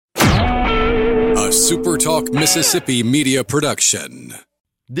SuperTalk Mississippi media production.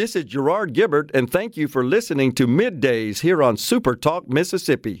 This is Gerard Gibbert, and thank you for listening to Middays here on SuperTalk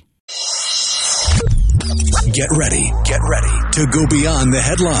Mississippi. Get ready to go beyond the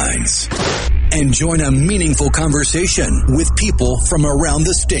headlines and join a meaningful conversation with people from around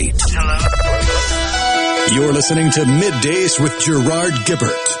the state. Hello. You're listening to Middays with Gerard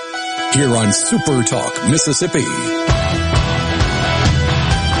Gibbert here on SuperTalk Mississippi.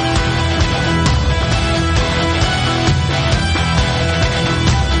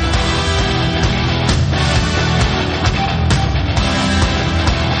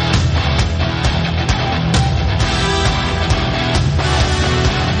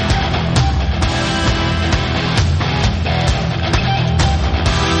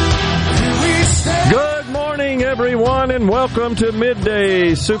 Everyone, and welcome to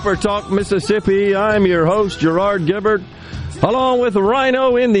Midday Super Talk Mississippi. I'm your host, Gerard Gibbert, along with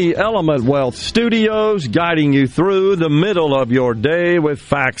Rhino in the Element Wealth Studios, guiding you through the middle of your day with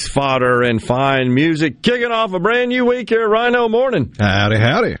facts, fodder, and fine music. Kicking off a brand new week here, Rhino. Morning. Howdy,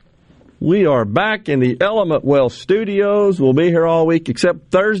 howdy. We are back in the Element Wealth Studios. We'll be here all week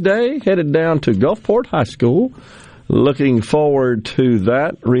except Thursday, headed down to Gulfport High School. Looking forward to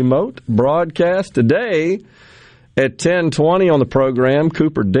that remote broadcast today. At 10:20 on the program,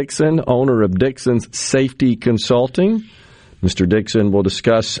 Cooper Dixon, owner of Dixon's Safety Consulting. Mr. Dixon will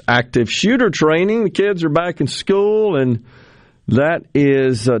discuss active shooter training. The kids are back in school, and that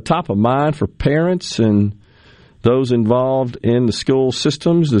is top of mind for parents and those involved in the school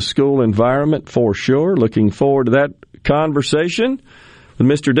systems, the school environment for sure. Looking forward to that conversation with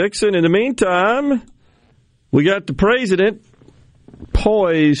Mr. Dixon. In the meantime, we got the president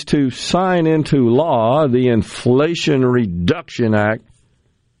poised to sign into law the Inflation Reduction Act.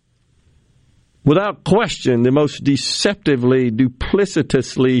 Without question, the most deceptively,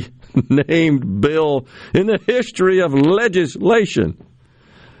 duplicitously named bill in the history of legislation.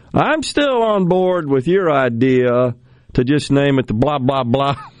 I'm still on board with your idea to just name it the blah, blah,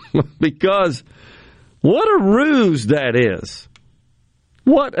 blah, because what a ruse that is.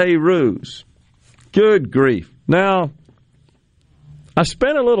 What a ruse. Good grief. Now, I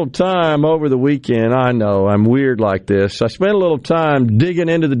spent a little time over the weekend. I know, I'm weird like this. I spent a little time digging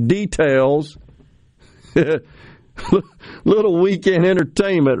into the details. Little weekend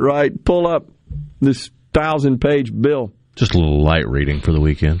entertainment, right? Pull up this 1,000-page bill. Just a little light reading for the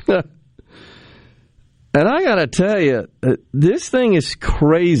weekend. And I got to tell you, this thing is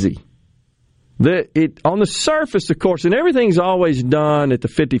crazy. On the surface, of course, and everything's always done at the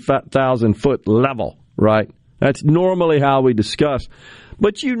 50,000-foot level, right? That's normally how we discuss.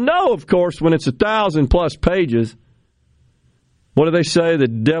 But you know, of course, when it's 1,000-plus pages, what do they say? The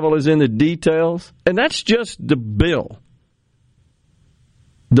devil is in the details. And that's just the bill.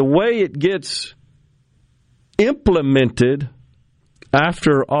 The way it gets implemented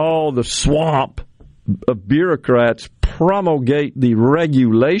after all the swamp of bureaucrats promulgate the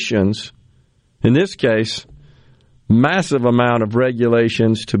regulations, in this case, massive amount of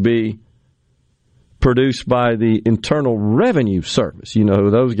regulations to be produced by the Internal Revenue Service. You know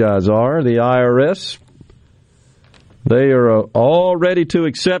who those guys are, the IRS. They are all ready to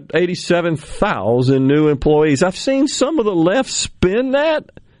accept 87,000 new employees. I've seen some of the left spin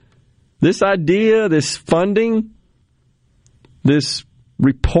that. This idea, this funding, this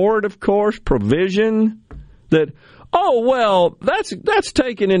report, of course, provision that, oh, well, that's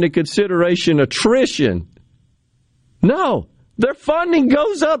taken into consideration attrition. No, their funding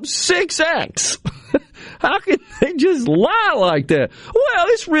goes up 6x. How can they just lie like that? Well,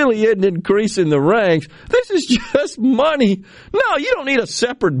 this really isn't increasing the ranks. This is just money. No, you don't need a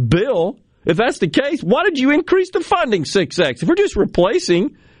separate bill. If that's the case, why did you increase the funding 6x? If we're just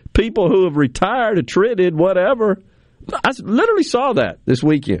replacing people who have retired, attrited, whatever. I literally saw that this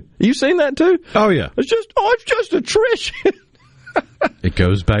weekend. You seen that too? Oh, yeah. It's just attrition. It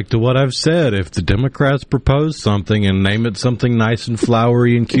goes back to what I've said. If the Democrats propose something and name it something nice and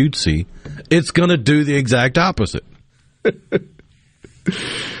flowery and cutesy, it's going to do the exact opposite.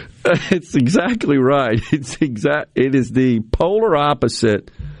 It's exactly right. It is the polar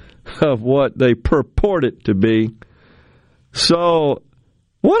opposite of what they purport it to be. So,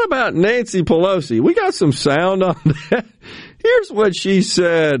 what about Nancy Pelosi? We got some sound on that. Here's what she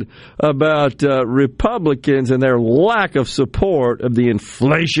said about Republicans and their lack of support of the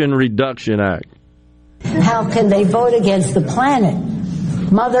Inflation Reduction Act. How can they vote against the planet,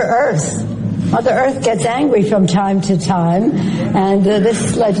 Mother Earth? Mother Earth gets angry from time to time, and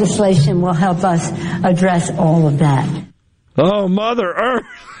this legislation will help us address all of that. Oh, Mother Earth.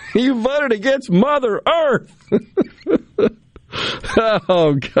 You voted against Mother Earth.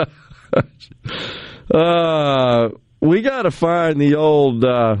 Oh, gosh. We got to find the old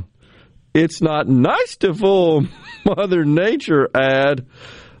 "It's not nice to fool Mother Nature" ad.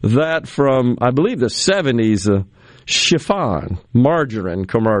 That from, I believe, the 70s, chiffon margarine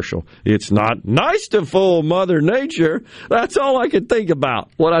commercial. It's not nice to fool Mother Nature. That's all I could think about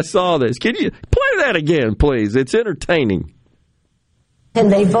when I saw this. Can you play that again, please? It's entertaining.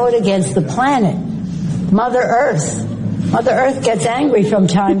 And they vote against the planet, Mother Earth. Mother Earth gets angry from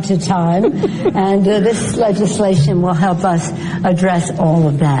time to time, and this legislation will help us address all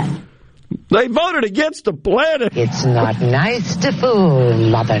of that. They voted against the planet. It's not nice to fool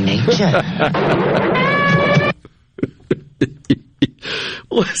Mother Nature.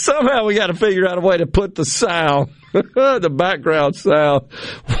 Well, somehow we got to figure out a way to put the sound, the background sound,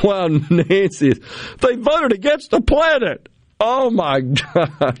 while Nancy is. They voted against the planet. Oh, my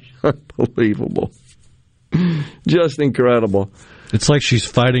gosh. Unbelievable. Just incredible. It's like she's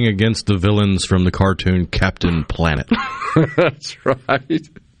fighting against the villains from the cartoon Captain Planet. That's right.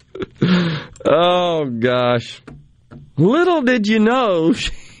 Oh, gosh. Little did you know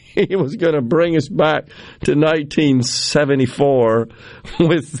she was going to bring us back to 1974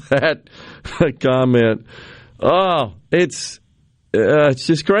 with that comment. Oh, it's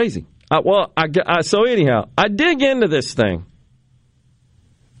just crazy. So anyhow, I dig into this thing,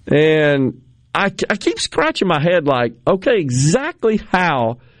 and I keep scratching my head like, okay, exactly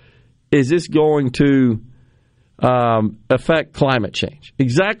how is this going to affect climate change?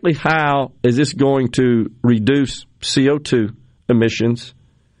 Exactly how is this going to reduce CO2 emissions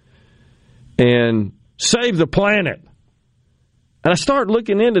and save the planet? And I start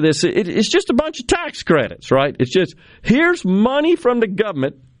looking into this. It's just a bunch of tax credits, right? It's just, here's money from the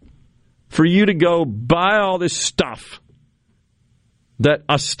government for you to go buy all this stuff that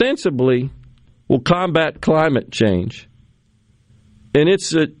ostensibly will combat climate change. And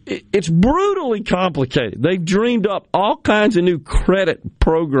it's brutally complicated. They've dreamed up all kinds of new credit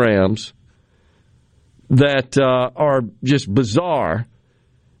programs that are just bizarre.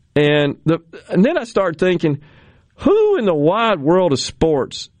 And then I start thinking, who in the wide world of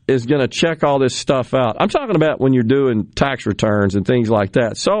sports is going to check all this stuff out? I'm talking about when you're doing tax returns and things like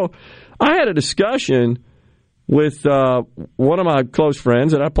that. So I had a discussion with one of my close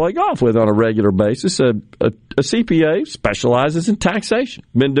friends that I play golf with on a regular basis, a CPA, specializes in taxation.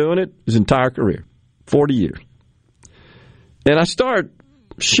 Been doing it his entire career, 40 years. And I start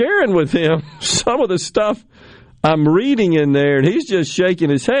sharing with him some of the stuff I'm reading in there, and he's just shaking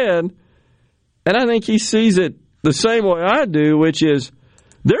his head. And I think he sees it the same way I do, which is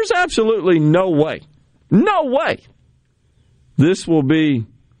there's absolutely no way this will be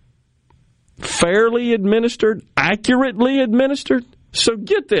fairly administered, accurately administered. So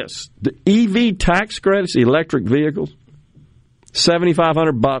get this, the EV tax credits, the electric vehicles,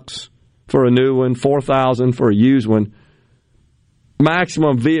 $7,500 for a new one, $4,000 for a used one,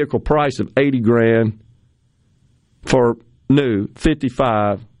 maximum vehicle price of $80,000 for new,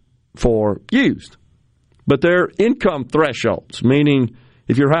 $55,000 for used. But they're income thresholds, meaning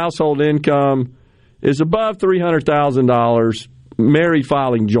if your household income is above $300,000, married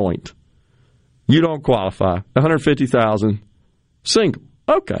filing joint, you don't qualify. $150,000 single.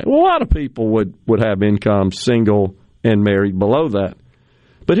 Okay, well, a lot of people would have income single and married below that.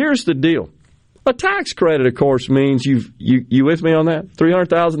 But here's the deal. A tax credit, of course, means you with me on that?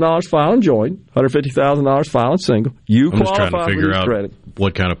 $300,000 filing joint, $150,000 filing single. You I'm qualify just trying to figure out credit.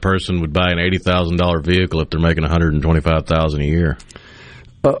 What kind of person would buy an $80,000 vehicle if they're making $125,000 a year.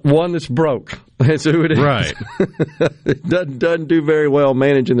 One that's broke. That's who it is. Right. doesn't do very well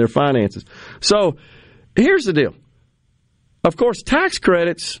managing their finances. So here's the deal. Of course, tax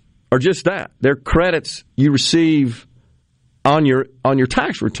credits are just that. They're credits you receive on your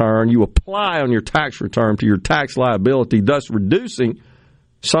tax return. You apply on your tax return to your tax liability, thus reducing,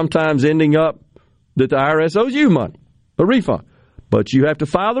 sometimes ending up that the IRS owes you money, a refund. But you have to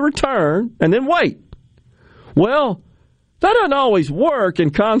file the return and then wait. Well, that doesn't always work in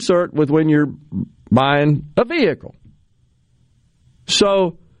concert with when you're buying a vehicle.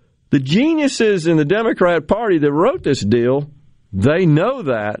 So the geniuses in the Democrat Party that wrote this deal, they know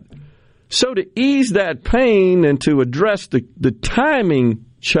that. So to ease that pain and to address the timing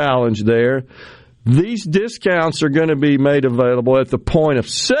challenge there, these discounts are going to be made available at the point of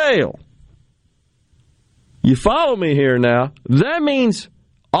sale. You follow me here now? That means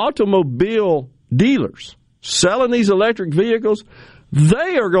automobile dealers selling these electric vehicles,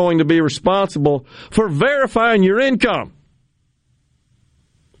 they are going to be responsible for verifying your income.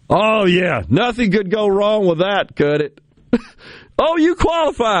 Oh, yeah, nothing could go wrong with that, could it? Oh, you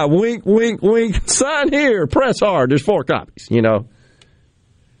qualify. Wink, wink, wink. Sign here. Press hard. There's 4 copies, you know.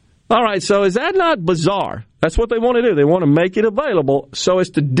 All right, so is that not bizarre? That's what they want to do. They want to make it available so as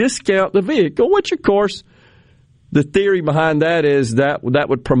to discount the vehicle, which, of course, the theory behind that is that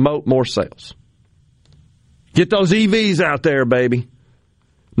would promote more sales. Get those EVs out there, baby.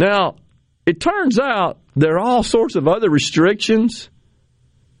 Now, it turns out there are all sorts of other restrictions.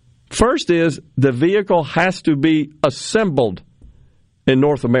 First is the vehicle has to be assembled in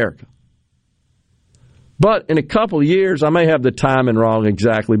North America. But in a couple of years, I may have the timing wrong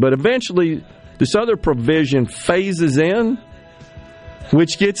exactly, but eventually this other provision phases in,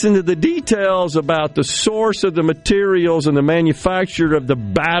 which gets into the details about the source of the materials and the manufacture of the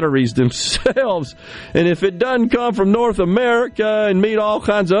batteries themselves. And if it doesn't come from North America and meet all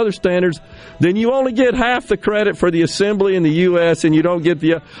kinds of other standards, then you only get half the credit for the assembly in the U.S. and you don't get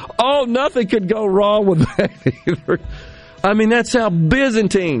the... nothing could go wrong with that either. I mean, that's how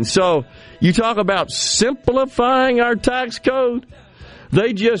Byzantine. So you talk about simplifying our tax code.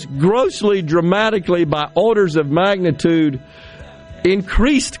 They just grossly, dramatically, by orders of magnitude,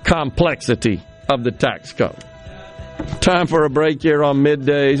 increased complexity of the tax code. Time for a break here on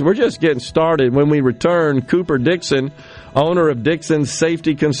Middays. We're just getting started. When we return, Cooper Dixon, owner of Dixon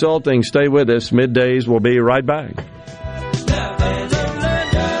Safety Consulting. Stay with us. Middays will be right back.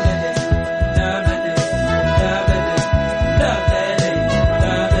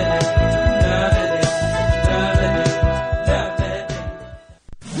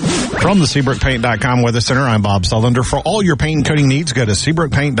 From the SeabrookPaint.com Weather Center, I'm Bob Sullender. For all your paint and coating needs, go to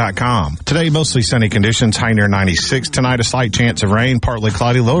SeabrookPaint.com. Today, mostly sunny conditions, high near 96. Tonight, a slight chance of rain, partly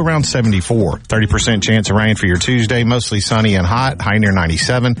cloudy, low around 74. 30% chance of rain for your Tuesday, mostly sunny and hot, high near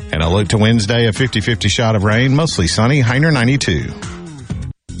 97. And a look to Wednesday, a 50-50 shot of rain, mostly sunny, high near 92.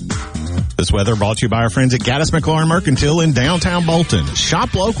 This weather brought to you by our friends at Gaddis McLaurin Mercantile in downtown Bolton.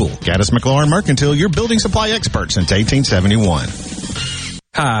 Shop local. Gaddis McLaurin Mercantile, your building supply expert since 1871.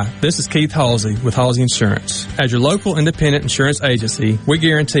 Hi, this is Keith Halsey with Halsey Insurance. As your local independent insurance agency, we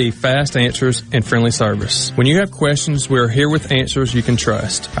guarantee fast answers and friendly service. When you have questions, we are here with answers you can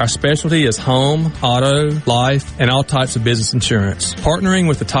trust. Our specialty is home, auto, life, and all types of business insurance. Partnering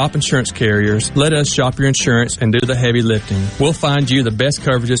with the top insurance carriers, let us shop your insurance and do the heavy lifting. We'll find you the best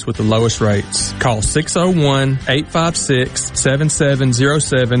coverages with the lowest rates. Call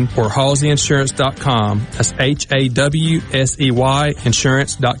 601-856-7707 or HalseyInsurance.com. That's HAWSEY Insurance.com.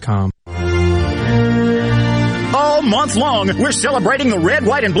 All month long, we're celebrating the red,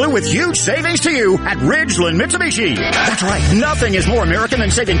 white, and blue with huge savings to you at Ridgeland Mitsubishi. That's right. Nothing is more American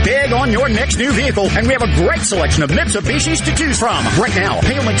than saving big on your next new vehicle, and we have a great selection of Mitsubishis to choose from. Right now,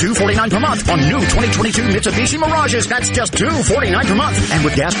 pay only $249 per month on new 2022 Mitsubishi Mirages. That's just $249 per month. And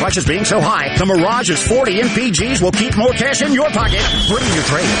with gas prices being so high, the Mirage's 40 MPGs will keep more cash in your pocket. Bring your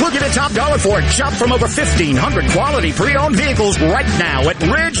trade. We'll give you top dollar for it. Shop from over 1,500 quality pre-owned vehicles right now at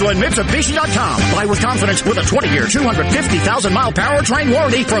RidgelandMitsubishi.com. Buy with confidence with a 20-year, 250,000-mile powertrain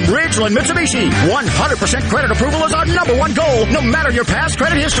warranty from Ridgeland Mitsubishi. 100% credit approval is our number one goal, no matter your past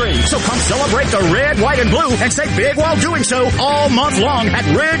credit history. So come celebrate the red, white, and blue and save big while doing so all month long at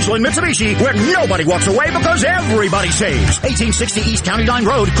Ridgeland Mitsubishi, where nobody walks away because everybody saves. 1860 East County Line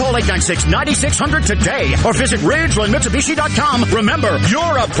Road. Call 896-9600 today or visit RidgelandMitsubishi.com. Remember,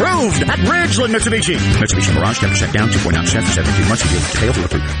 you're approved at Ridgeland Mitsubishi. Mitsubishi Mirage, got to check down 2.9% for 72 months. Details are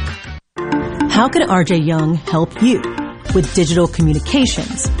approved. How can RJ Young help you? With digital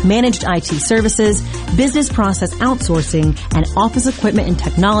communications, managed IT services, business process outsourcing, and office equipment and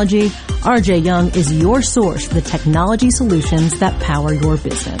technology, RJ Young is your source for the technology solutions that power your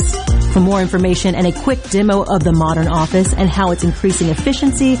business. For more information and a quick demo of the modern office and how it's increasing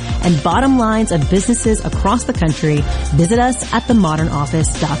efficiency and bottom lines of businesses across the country, visit us at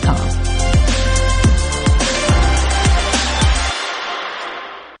themodernoffice.com.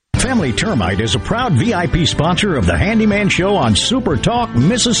 Family Termite is a proud VIP sponsor of the Handyman Show on Super Talk,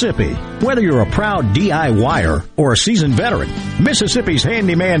 Mississippi. Whether you're a proud DIYer or a seasoned veteran, Mississippi's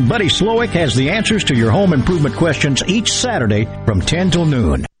handyman Buddy Slowick has the answers to your home improvement questions each Saturday from 10 till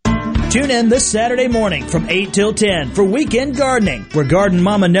noon. Tune in this Saturday morning from 8 till 10 for Weekend Gardening, where Garden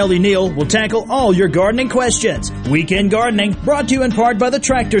Mama Nellie Neal will tackle all your gardening questions. Weekend Gardening, brought to you in part by The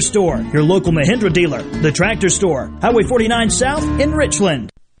Tractor Store, your local Mahindra dealer. The Tractor Store, Highway 49 South in Richland.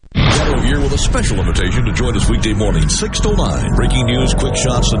 Gatto here with a special invitation to join us weekday morning, 6 to 9. Breaking news, quick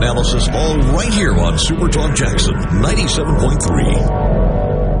shots, analysis, all right here on Super Talk Jackson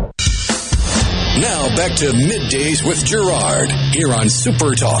 97.3. Now back to Middays with Gerard here on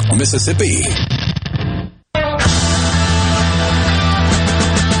Super Talk, Mississippi.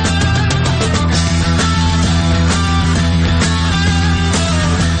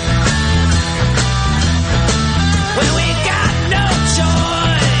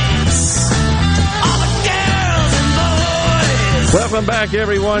 Welcome back,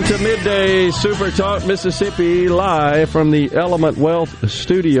 everyone, to Midday Super Talk Mississippi, live from the Element Wealth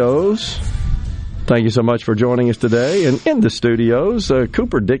Studios. Thank you so much for joining us today. And in the studios,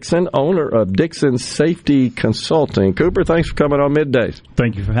 Cooper Dixon, owner of Dixon Safety Consulting. Cooper, thanks for coming on Middays.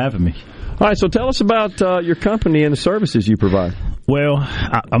 Thank you for having me. All right, so tell us about your company and the services you provide. Well,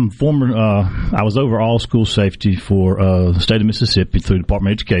 I was over all school safety for the state of Mississippi through the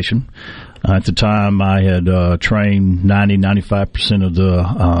Department of Education. At the time, I had trained 95% of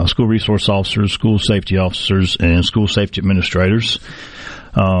the school resource officers, school safety officers, and school safety administrators.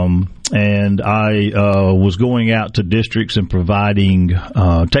 And I was going out to districts and providing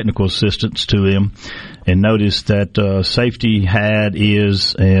technical assistance to them, and noticed that safety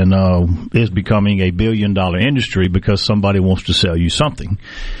is becoming a billion-dollar industry because somebody wants to sell you something.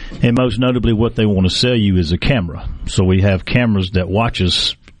 And most notably, what they want to sell you is a camera. So we have cameras that watch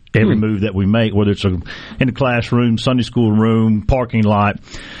us every move that we make, whether it's in the classroom, Sunday school room, parking lot,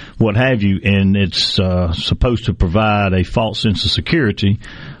 what have you, and it's supposed to provide a false sense of security,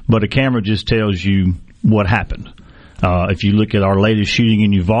 but a camera just tells you what happened. If you look at our latest shooting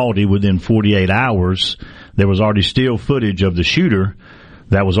in Uvalde, within 48 hours, there was already still footage of the shooter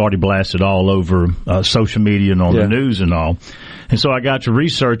that was already blasted all over social media and on the news and all. And so I got to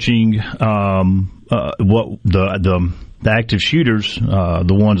researching what the active shooters, the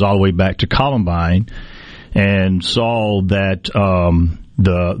ones all the way back to Columbine, and saw that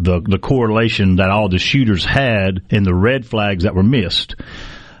the correlation that all the shooters had in the red flags that were missed.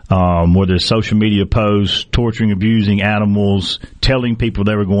 Whether it's social media posts, torturing, abusing animals, telling people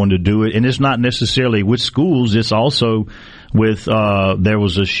they were going to do it. And it's not necessarily with schools. It's also with there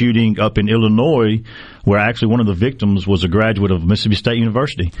was a shooting up in Illinois where actually one of the victims was a graduate of Mississippi State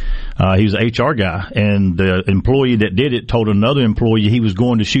University. He was an HR guy, and the employee that did it told another employee he was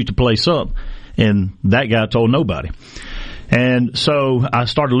going to shoot the place up, and that guy told nobody. And so I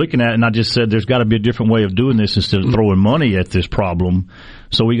started looking at it, and I just said there's got to be a different way of doing this instead of throwing money at this problem.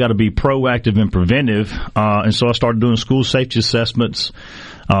 So we got to be proactive and preventive. And so I started doing school safety assessments,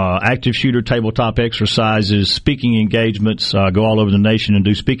 active shooter tabletop exercises, speaking engagements, go all over the nation and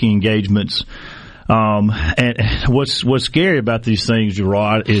do speaking engagements. And what's scary about these things,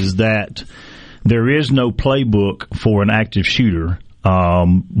 Gerard, is that there is no playbook for an active shooter.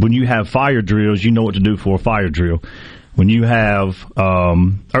 When you have fire drills, you know what to do for a fire drill. When you have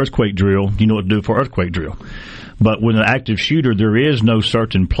earthquake drill, you know what to do for earthquake drill. But with an active shooter, there is no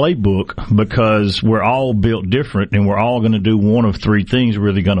certain playbook because we're all built different, and we're all going to do one of three things. We're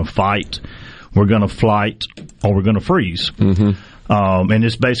either going to fight, we're going to flight, or we're going to freeze. Mm-hmm. And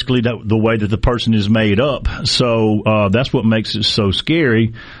it's basically the way that the person is made up. So that's what makes it so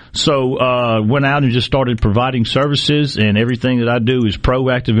scary. So went out and just started providing services, and everything that I do is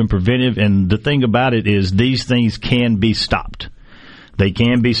proactive and preventive. And the thing about it is these things can be stopped. They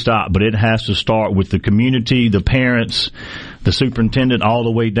can be stopped, but it has to start with the community, the parents, the superintendent, all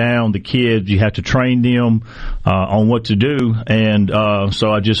the way down, the kids. You have to train them on what to do. And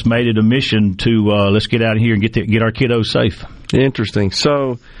so I just made it a mission to let's get out of here and get our kiddos safe. Interesting.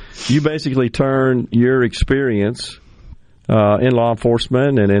 So you basically turn your experience in law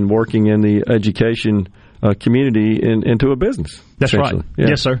enforcement and in working in the education community into a business. That's right. Yeah.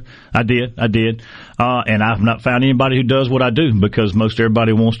 Yes, sir. I did. And I've not found anybody who does what I do, because most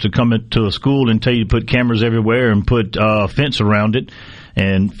everybody wants to come into a school and tell you to put cameras everywhere and put fence around it.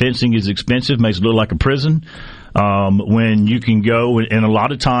 And fencing is expensive, makes it look like a prison. When you can go, and a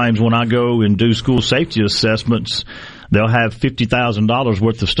lot of times when I go and do school safety assessments, they'll have $50,000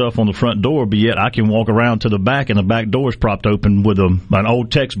 worth of stuff on the front door, but yet I can walk around to the back and the back door is propped open with an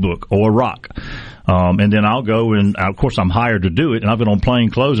old textbook or a rock. And then I'll go, and of course I'm hired to do it, and I've been on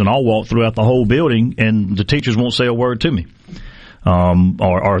plain clothes, and I'll walk throughout the whole building, and the teachers won't say a word to me.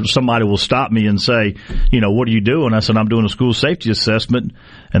 Or somebody will stop me and say, what are you doing? I said, I'm doing a school safety assessment,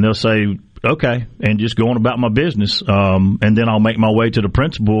 and they'll say, okay, and just going about my business. And then I'll make my way to the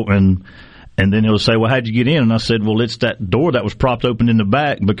principal, and then he'll say, well, how'd you get in? And I said, well, it's that door that was propped open in the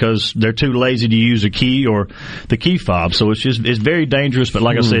back because they're too lazy to use a key or the key fob. So it's very dangerous. But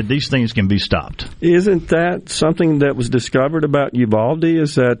like I said, these things can be stopped. Isn't that something that was discovered about Uvalde?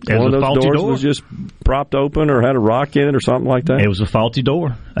 Is that one of those doors was just propped open or had a rock in it or something like that? It was a faulty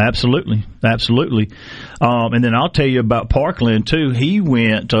door. Absolutely. And then I'll tell you about Parkland, too. He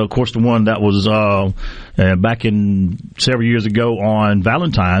went, of course, the one that was back in several years ago on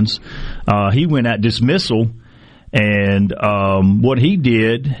Valentine's. He went at dismissal, and what he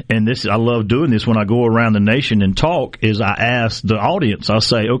did, and I love doing this when I go around the nation and talk, is I ask the audience, I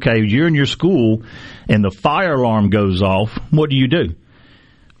say, okay, you're in your school and the fire alarm goes off, what do you do?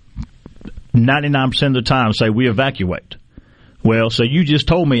 99% of the time say we evacuate. Well, so you just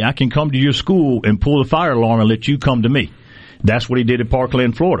told me I can come to your school and pull the fire alarm and let you come to me. That's what he did at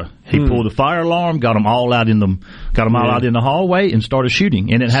Parkland, Florida. He pulled the fire alarm, got them all out in the hallway, and started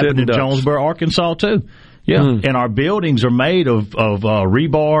shooting. And it happened in Jonesboro, Arkansas, too. Yeah, and our buildings are made of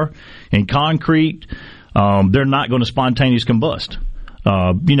rebar and concrete. They're not going to spontaneous combust.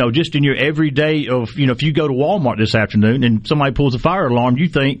 Just in your everyday if you go to Walmart this afternoon and somebody pulls a fire alarm, you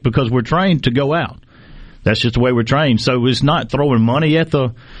think because we're trained to go out. That's just the way we're trained. So it's not throwing money at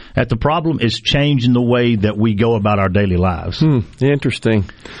the problem. It's changing the way that we go about our daily lives. Interesting.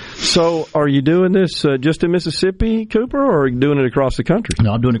 So are you doing this just in Mississippi, Cooper, or are you doing it across the country?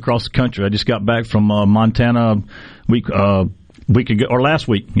 No, I'm doing it across the country. I just got back from Montana week ago, or last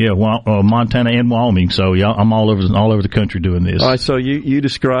week. Yeah, Montana and Wyoming. So yeah, I'm all over the country doing this. All right. So you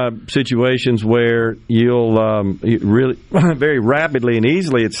describe situations where you'll really very rapidly and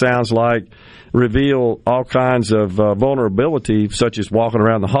easily, it sounds like, reveal all kinds of vulnerability, such as walking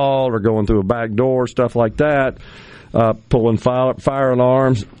around the hall or going through a back door, stuff like that, pulling fire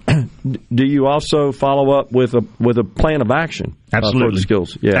alarms. Do you also follow up with a plan of action? Absolutely. For the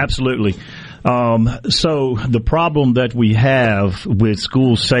skills? Yeah. Absolutely. So the problem that we have with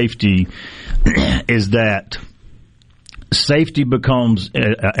school safety is that safety becomes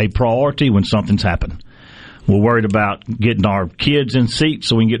a priority when something's happened. We're worried about getting our kids in seats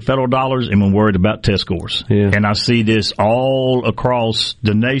so we can get federal dollars, and we're worried about test scores. Yeah. And I see this all across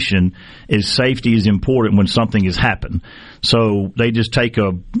the nation, is safety is important when something has happened. So they just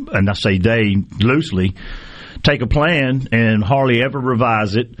and I say they loosely, take a plan and hardly ever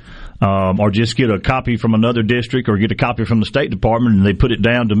revise it, or just get a copy from another district or get a copy from the State Department, and they put it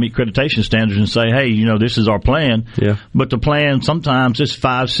down to meet accreditation standards and say, hey, this is our plan. Yeah. But the plan sometimes is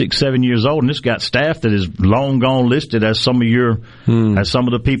 5, 6, 7 years old, and it's got staff that is long gone listed as some of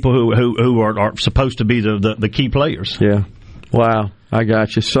the people who are supposed to be the key players. Yeah. Wow. I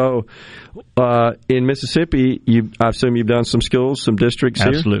got you. So, in Mississippi, I assume you've done some schools, some districts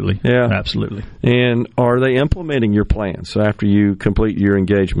here? Absolutely. Yeah. Absolutely. And are they implementing your plans after you complete your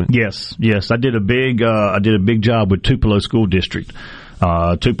engagement? Yes. I did a big job with Tupelo School District.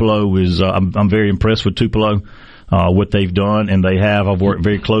 Tupelo is, I'm very impressed with Tupelo. What they've done, and I've worked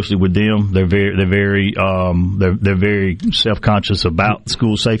very closely with them. They're very self-conscious about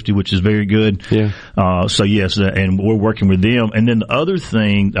school safety, which is very good. Yeah. So yes, and we're working with them. And then the other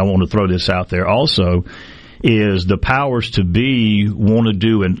thing I want to throw this out there also is the powers to be want to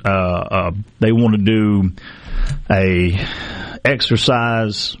do a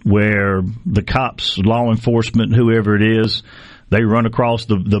exercise where the cops, law enforcement, whoever it is, they run across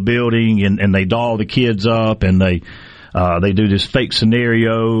the building and they doll the kids up, and they do this fake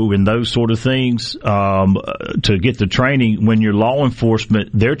scenario and those sort of things to get the training. When you're law enforcement,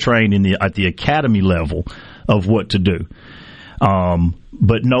 they're trained at the academy level of what to do.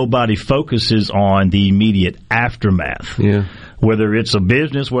 But nobody focuses on the immediate aftermath. Yeah. Whether it's a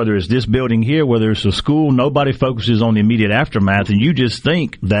business, whether it's this building here, whether it's a school, nobody focuses on the immediate aftermath, and you just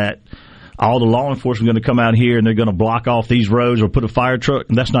think that all the law enforcement are going to come out here and they're going to block off these roads or put a fire truck.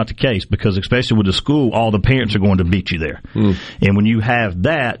 And that's not the case, because especially with the school, all the parents are going to beat you there. And when you have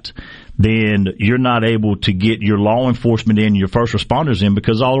that, then you're not able to get your law enforcement in, your first responders in,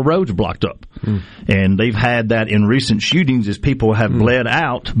 because all the roads are blocked up. And they've had that in recent shootings, as people have bled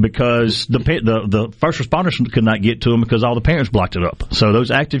out because the first responders could not get to them because all the parents blocked it up. So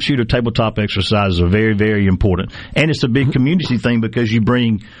those active shooter tabletop exercises are very, very important. And it's a big community thing, because you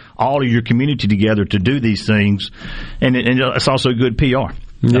bring all of your community together to do these things, and it's also good PR.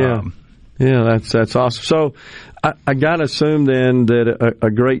 Yeah. That's awesome. So I got to assume then that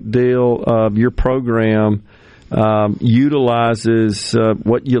a great deal of your program utilizes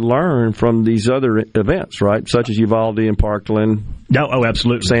what you learn from these other events, right? Such as Uvalde and Parkland. Oh,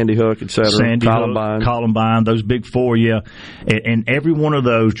 absolutely. Sandy Hook, et cetera. Columbine, those big four, yeah. And every one of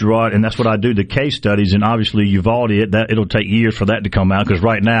those, Gerard, and that's what I do, the case studies, and obviously Uvalde, it'll take years for that to come out, because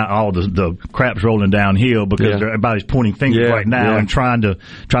right now all the crap's rolling downhill because everybody's pointing fingers right now and trying to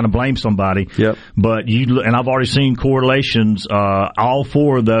blame somebody. Yep. But and I've already seen correlations, all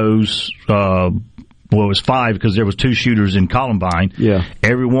four of those, well, it was 5 because there was 2 shooters in Columbine. Yeah.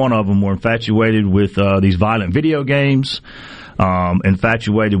 Every one of them were infatuated with these violent video games,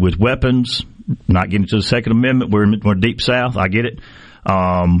 infatuated with weapons, not getting to the Second Amendment. We're deep south. I get it.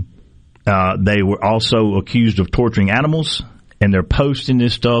 They were also accused of torturing animals, and they're posting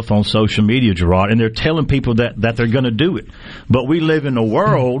this stuff on social media, Gerard, and they're telling people that they're going to do it. But we live in a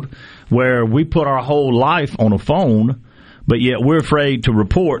world where we put our whole life on a phone, but yet we're afraid to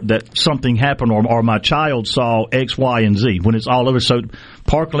report that something happened or my child saw X, Y, and Z when it's all over. So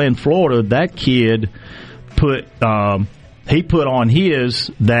Parkland, Florida, that kid put he put on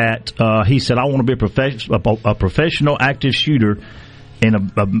his that he said, I want to be a professional active shooter and a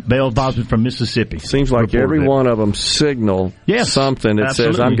bail advisor from Mississippi. Seems like every one of them signal something that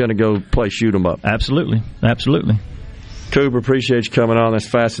says, I'm going to go play shoot 'em up. Absolutely. Cooper, appreciate you coming on. That's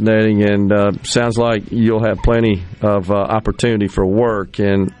fascinating, and sounds like you'll have plenty of opportunity for work.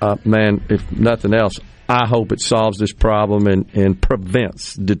 And, man, if nothing else, I hope it solves this problem and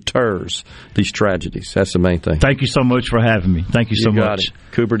deters these tragedies. That's the main thing. Thank you so much for having me. Thank you so much. It.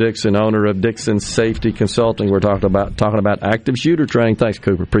 Cooper Dixon, owner of Dixon Safety Consulting. We're talking about active shooter training. Thanks,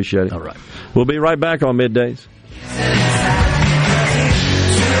 Cooper. Appreciate it. All right. We'll be right back on Middays.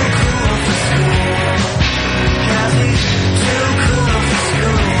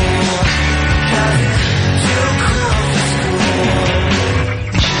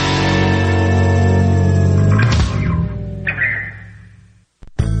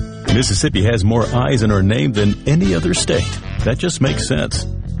 Mississippi has more eyes in our name than any other state. That just makes sense.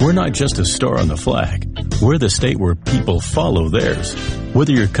 We're not just a star on the flag. We're the state where people follow theirs.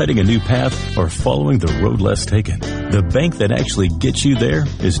 Whether you're cutting a new path or following the road less taken, the bank that actually gets you there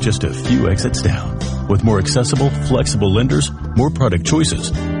is just a few exits down. With more accessible, flexible lenders, more product choices,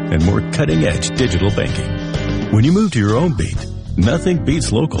 and more cutting-edge digital banking. When you move to your own beat, nothing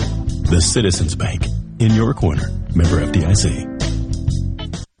beats local. The Citizens Bank. In your corner. Member FDIC.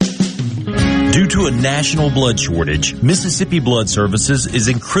 Due to a national blood shortage, Mississippi Blood Services is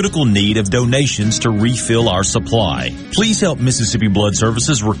in critical need of donations to refill our supply. Please help Mississippi Blood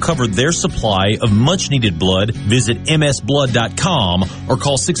Services recover their supply of much-needed blood. Visit msblood.com or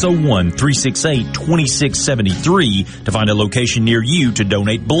call 601-368-2673 to find a location near you to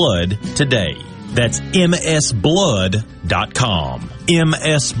donate blood today. That's msblood.com.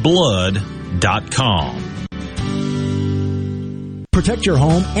 msblood.com. Protect your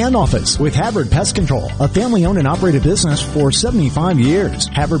home and office with Havard Pest Control, a family-owned and operated business for 75 years.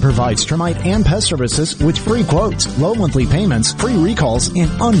 Havard provides termite and pest services with free quotes, low monthly payments, free recalls, and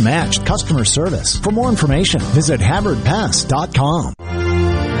unmatched customer service. For more information, visit HavardPest.com.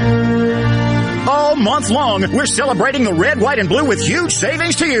 All month long, we're celebrating the red, white, and blue with huge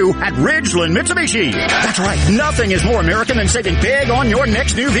savings to you at Ridgeland Mitsubishi. That's right. Nothing is more American than saving big on your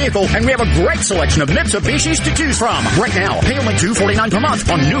next new vehicle, and we have a great selection of Mitsubishis to choose from. Right now, pay only $249 per month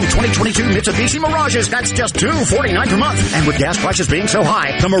on new 2022 Mitsubishi Mirages. That's just $249 per month. And with gas prices being so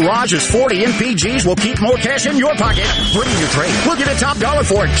high, the Mirage's 40 MPGs will keep more cash in your pocket. Bring your trade. We'll get a top dollar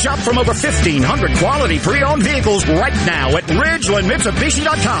for it. Shop from over 1,500 quality pre-owned vehicles right now at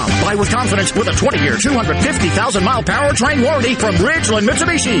RidgelandMitsubishi.com. Buy with confidence with a 20-year, 250,000-mile powertrain warranty from Ridgeland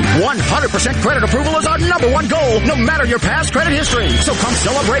Mitsubishi. 100% credit approval is our #1 goal, no matter your past credit history. So come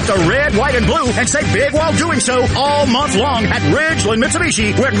celebrate the red, white, and blue and save big while doing so all month long at Ridgeland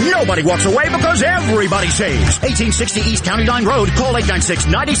Mitsubishi, where nobody walks away because everybody saves. 1860 East County Line Road. Call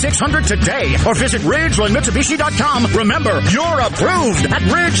 896-9600 today or visit RidgelandMitsubishi.com. Remember, you're approved at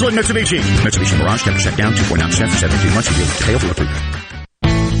Ridgeland Mitsubishi. Mitsubishi Mirage, 10% down, 2.9% for 72 months. You pay over approved.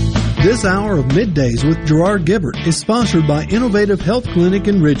 This hour of Middays with Gerard Gibbert is sponsored by Innovative Health Clinic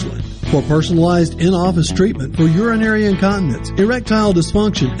in Ridgeland. For personalized in-office treatment for urinary incontinence, erectile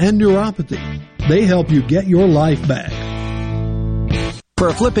dysfunction, and neuropathy, they help you get your life back. For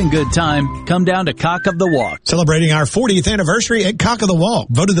a flipping good time, come down to Cock of the Walk. Celebrating our 40th anniversary at Cock of the Walk.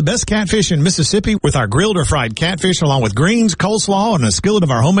 Voted the best catfish in Mississippi with our grilled or fried catfish along with greens, coleslaw, and a skillet of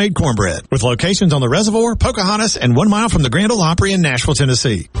our homemade cornbread. With locations on the Reservoir, Pocahontas, and 1 mile from the Grand Ole Opry in Nashville,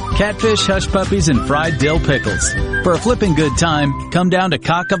 Tennessee. Catfish, hush puppies, and fried dill pickles. For a flipping good time, come down to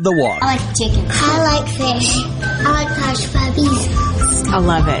Cock of the Walk. I like chicken. I like fish. I like hush puppies. I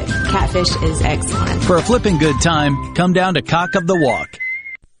love it. Catfish is excellent. For a flipping good time, come down to Cock of the Walk.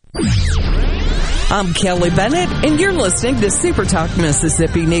 I'm Kelly Bennett, and you're listening to Super Talk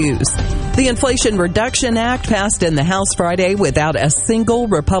Mississippi News. The Inflation Reduction Act passed in the House Friday without a single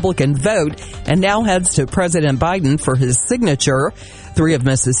Republican vote and now heads to President Biden for his signature. 3 of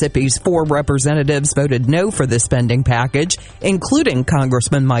Mississippi's 4 representatives voted no for the spending package, including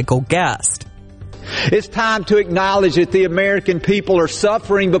Congressman Michael Guest. It's time to acknowledge that the American people are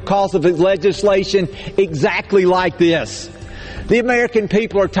suffering because of legislation exactly like this. The American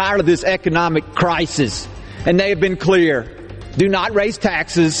people are tired of this economic crisis, and they have been clear. Do not raise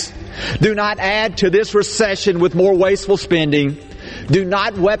taxes. Do not add to this recession with more wasteful spending. Do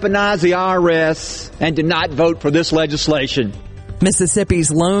not weaponize the IRS, and do not vote for this legislation.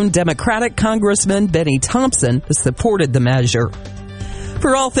 Mississippi's lone Democratic Congressman Benny Thompson has supported the measure.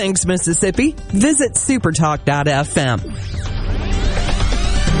 For all things Mississippi, visit supertalk.fm.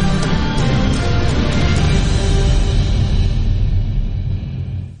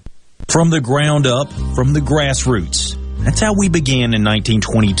 From the ground up, from the grassroots, That's how we began in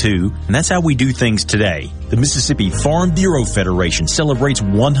 1922, and that's how we do things today. The Mississippi Farm Bureau Federation celebrates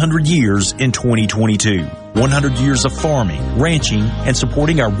 100 years in 2022. 100 years of farming, ranching, and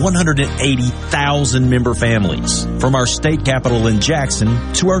supporting our 180,000 member families. From our state capital in Jackson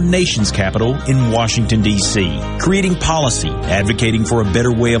to our nation's capital in Washington, D.C. Creating policy, advocating for a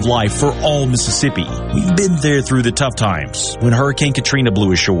better way of life for all Mississippi. We've been there through the tough times when Hurricane Katrina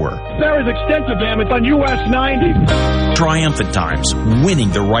blew ashore. There is extensive damage on US 90. Triumphant times,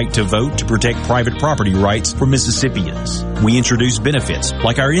 winning the right to vote to protect private property rights for Mississippians. We introduced benefits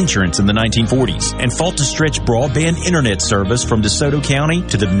like our insurance in the 1940s and fought to stretch broadband internet service from DeSoto County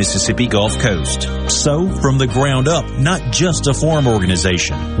to the Mississippi Gulf Coast. So, from the ground up, not just a farm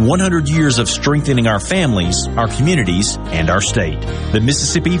organization, 100 years of strengthening our families, our communities, and our state. The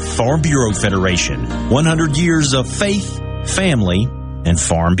Mississippi Farm Bureau Federation. 100 years of faith, family, and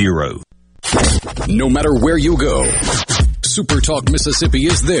Farm Bureau. No matter where you go, Super Talk Mississippi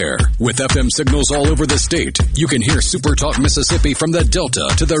is there. With FM signals all over the state, you can hear Super Talk Mississippi from the Delta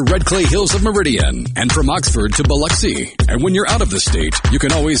to the Red Clay Hills of Meridian and from Oxford to Biloxi. And when you're out of the state, you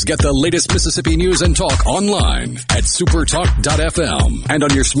can always get the latest Mississippi news and talk online at supertalk.fm and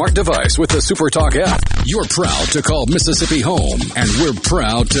on your smart device with the Super Talk app. You're proud to call Mississippi home, and we're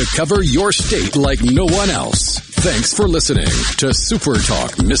proud to cover your state like no one else. Thanks for listening to Super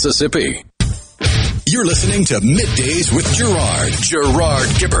Talk Mississippi. You're listening to Middays with Gerard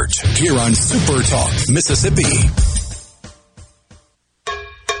Gibbert, here on Super Talk Mississippi.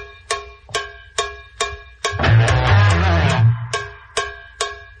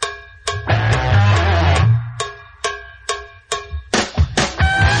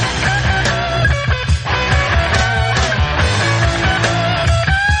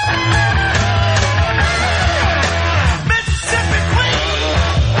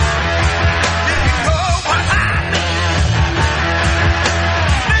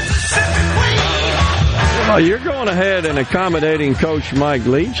 Oh, you're going ahead and accommodating Coach Mike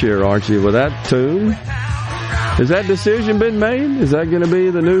Leach here, aren't you, with that tune? Has that decision been made? Is that going to be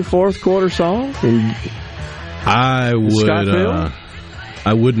the new fourth quarter song? I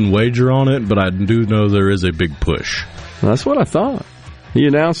wouldn't wager on it, but I do know there is a big push. That's what I thought. He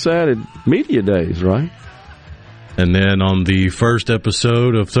announced that at Media Days, right? And then on the first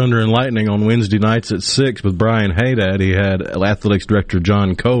episode of Thunder and Lightning on Wednesday nights at 6 with Brian Haydad, he had athletics director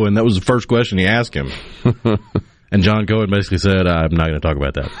John Cohen. That was the first question he asked him. And John Cohen basically said, I'm not going to talk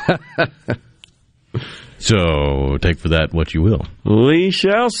about that. So take for that what you will. We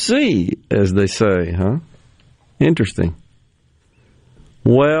shall see, as they say, huh? Interesting.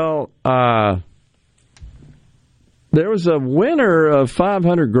 Well, there was a winner of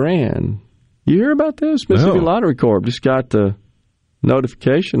 $500,000. You hear about this? Mississippi Lottery Corp just got the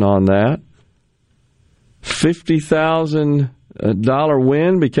notification on that. $50,000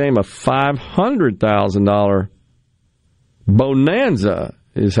 win became a $500,000 bonanza,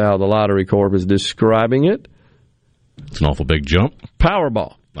 is how the Lottery Corp is describing it. It's an awful big jump.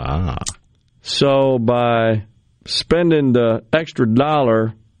 Powerball. Ah. So by spending the extra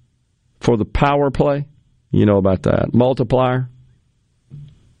dollar for the power play, you know about that, multiplier,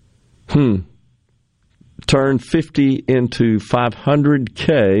 turned 50 into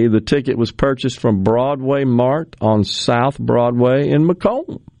 $500K. The ticket was purchased from Broadway Mart on South Broadway in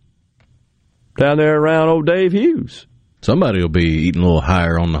Macomb, down there around old Dave Hughes. Somebody will be eating a little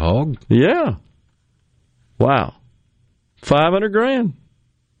higher on the hog. Yeah. Wow. $500,000.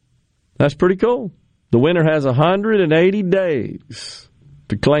 That's pretty cool. The winner has 180 days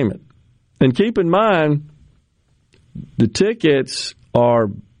to claim it. And keep in mind, the tickets are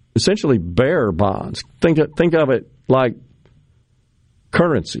essentially bearer bonds. Think of it like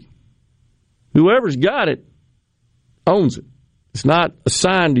currency. Whoever's got it owns it. It's not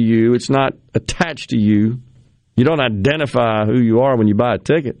assigned to you. It's not attached to you. You don't identify who you are when you buy a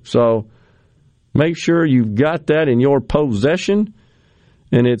ticket. So make sure you've got that in your possession.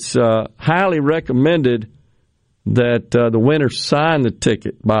 And it's highly recommended that the winner sign the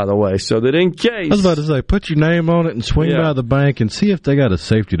ticket, by the way, so that in case... I was about to say, put your name on it and swing by the bank and see if they got a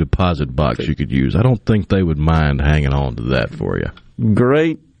safety deposit box you could use. I don't think they would mind hanging on to that for you.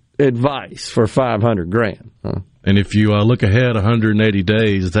 Great advice for $500,000. Huh? And if you look ahead 180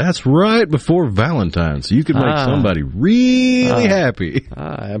 days, that's right before Valentine's. So you could make somebody really happy.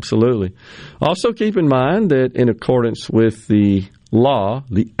 Absolutely. Also keep in mind that in accordance with the law,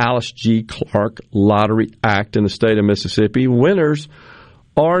 the Alice G. Clark Lottery Act in the state of Mississippi, winners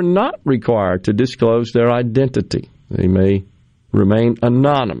are not required to disclose their identity. They may remain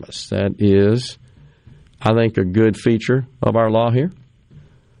anonymous. That is, I think, a good feature of our law here.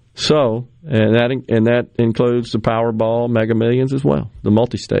 So, and that includes the Powerball Mega Millions as well, the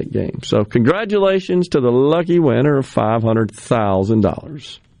multi-state game. So, congratulations to the lucky winner of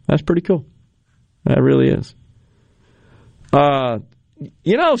 $500,000. That's pretty cool. That really is.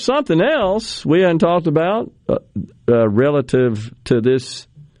 Something else we hadn't talked about relative to this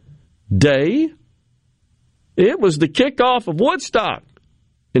day. It was the kickoff of Woodstock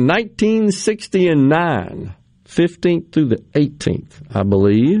in 1969, 15th through the 18th, I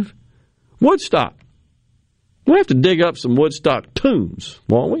believe. Woodstock. We'll have to dig up some Woodstock tunes,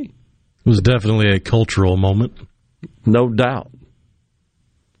 won't we? It was definitely a cultural moment. No doubt.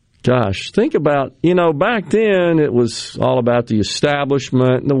 Gosh, think about, back then it was all about the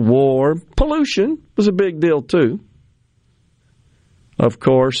establishment and the war. Pollution was a big deal, too. Of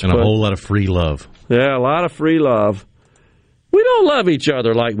course. And a whole lot of free love. Yeah, a lot of free love. We don't love each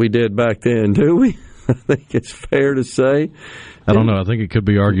other like we did back then, do we? I think it's fair to say. I don't know. I think it could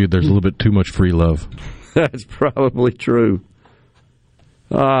be argued there's a little bit too much free love. That's probably true.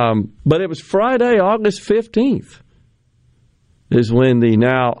 But it was Friday, August 15th, is when the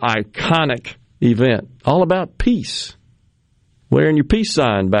now iconic event, all about peace, wearing your peace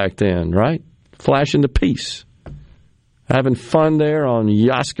sign back then, right? Flashing the peace. Having fun there on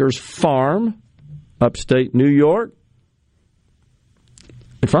Yosker's Farm, upstate New York.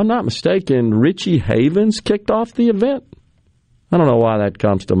 If I'm not mistaken, Richie Havens kicked off the event. I don't know why that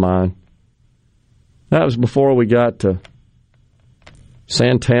comes to mind. That was before we got to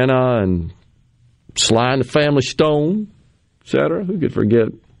Santana and Sly and the Family Stone, etc. Who could forget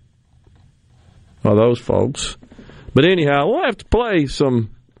all those folks? But anyhow, we'll have to play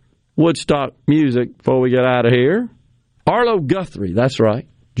some Woodstock music before we get out of here. Arlo Guthrie, that's right.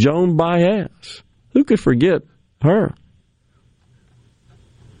 Joan Baez. Who could forget her?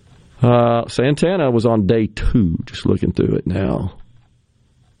 Santana was on day 2, just looking through it now.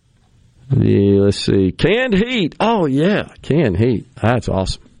 Yeah, let's see. Canned Heat. Oh, yeah, Canned Heat. That's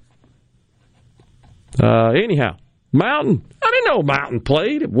awesome. Anyhow, Mountain. I didn't know Mountain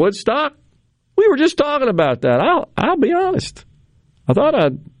played at Woodstock. We were just talking about that. I'll be honest. I thought I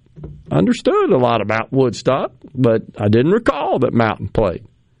understood a lot about Woodstock, but I didn't recall that Mountain played.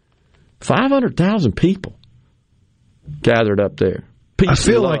 500,000 people gathered up there. I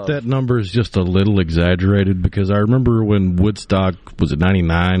feel like that number is just a little exaggerated because I remember when Woodstock, was it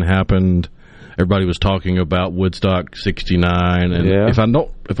 99, happened, everybody was talking about Woodstock 69, and if I'm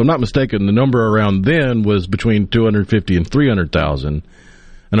not mistaken, the number around then was between 250 and 300,000,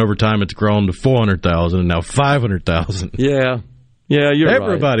 and over time it's grown to 400,000 and now 500,000. Yeah, you're right.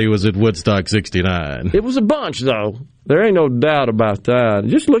 Everybody was at Woodstock 69. It was a bunch, though. There ain't no doubt about that.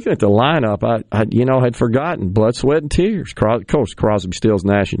 Just looking at the lineup, I had forgotten Blood, Sweat, and Tears. Of course, Crosby, Stills,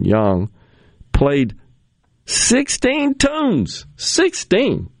 Nash and Young played 16 tunes.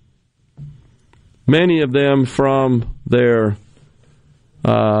 16. Many of them from their,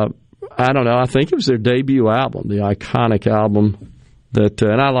 I think it was their debut album, the iconic album that,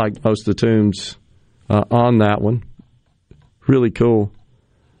 and I like most of the tunes on that one. Really cool.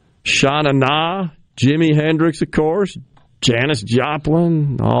 Shana Na, Jimi Hendrix, of course, Janis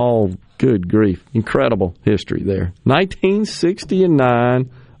Joplin, all good grief. Incredible history there.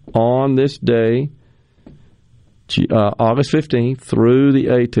 1969 on this day, August 15th through the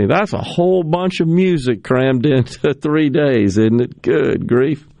 18th. That's a whole bunch of music crammed into 3 days, isn't it? Good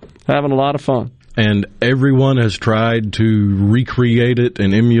grief. Having a lot of fun. And everyone has tried to recreate it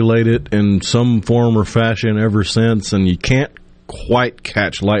and emulate it in some form or fashion ever since, and you can't quite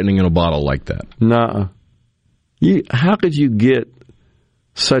catch lightning in a bottle like that. Nuh-uh. How could you get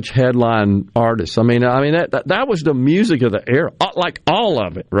such headline artists? I mean that was the music of the era, like all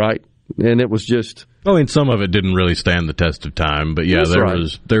of it, right? And it was just. Some of it didn't really stand the test of time, but yeah,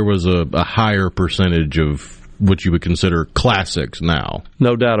 there was a higher percentage of what you would consider classics now.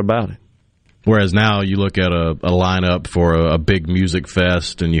 No doubt about it. Whereas now you look at a lineup for a big music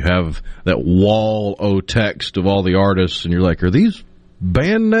fest and you have that wall o text of all the artists and you're like, are these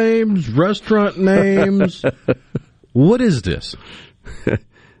band names, restaurant names? What is this?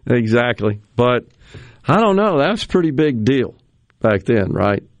 Exactly. But I don't know. That's a pretty big deal back then,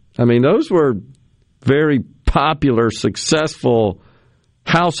 right? I mean, those were very popular, successful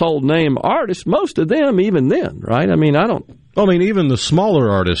household name artists, most of them even then, right? Even the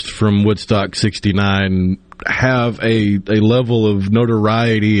smaller artists from Woodstock 69 have a level of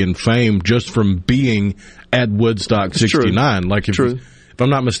notoriety and fame just from being at Woodstock 69. Like if I'm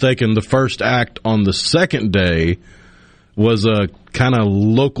not mistaken, the first act on the second day was a kind of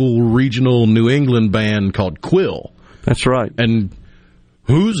local regional New England band called Quill. That's right. And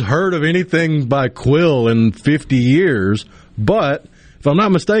who's heard of anything by Quill in 50 years? But If I'm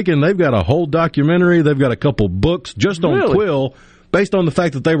not mistaken, they've got a whole documentary. They've got a couple books just on Quill based on the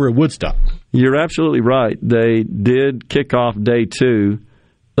fact that they were at Woodstock. You're absolutely right. They did kick off day 2.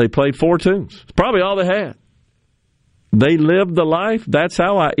 They played 4 tunes. It's probably all they had. They lived the life. That's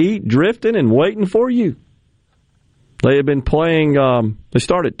how I eat, drifting and waiting for you. They had been playing, they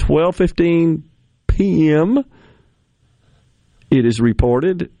started at 12:15 p.m., it is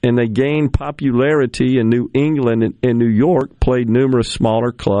reported, and they gained popularity in New England and New York, played numerous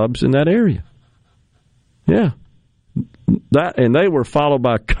smaller clubs in that area. Yeah. And they were followed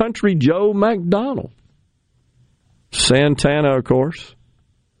by Country Joe McDonald. Santana, of course.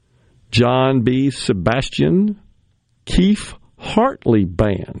 John B. Sebastian. Keith Hartley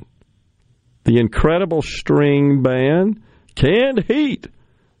Band. The Incredible String Band. Canned Heat.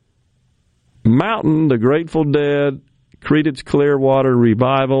 Mountain, the Grateful Dead, Creedence Clearwater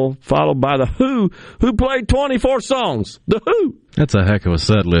Revival, followed by The Who played 24 songs. The Who. That's a heck of a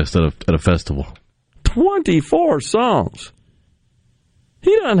set list at a festival. 24 songs.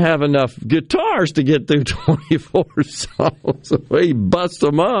 He doesn't have enough guitars to get through 24 songs. He busts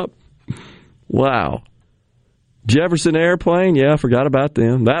them up. Wow. Jefferson Airplane, yeah, I forgot about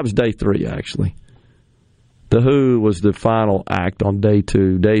them. That was day 3, actually. The Who was the final act on day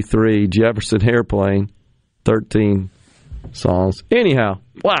 2. Day 3, Jefferson Airplane, 13 songs. Anyhow,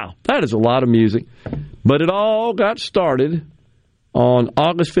 wow, that is a lot of music. But it all got started on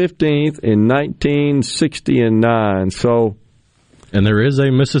August 15th in 1969. And there is a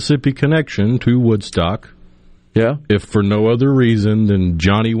Mississippi connection to Woodstock. Yeah. If for no other reason than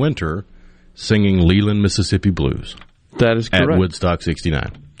Johnny Winter singing Leland, Mississippi Blues. That is correct. At Woodstock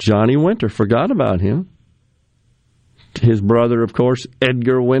 69. Johnny Winter, forgot about him. His brother, of course,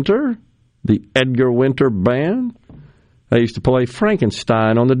 Edgar Winter, the Edgar Winter Band. They used to play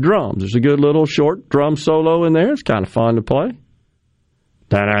Frankenstein on the drums. There's a good little short drum solo in there. It's kind of fun to play.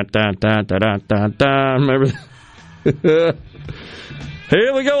 Da-da-da-da-da-da-da-da. Remember?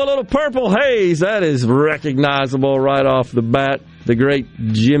 Here we go, a little Purple Haze. That is recognizable right off the bat. The great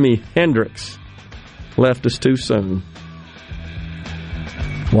Jimi Hendrix left us too soon.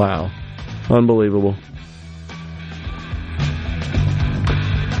 Wow. Unbelievable.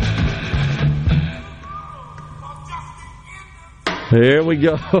 Here we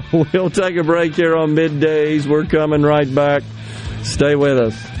go. We'll take a break here on Middays. We're coming right back. Stay with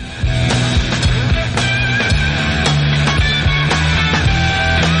us.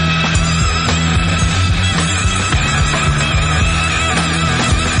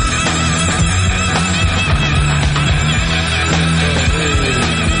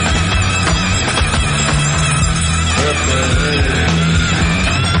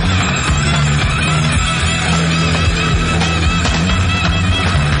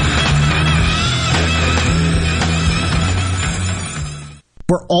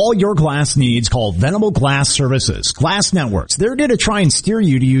 For all your glass needs, call Venable Glass Services. Glass Networks. They're there to try and steer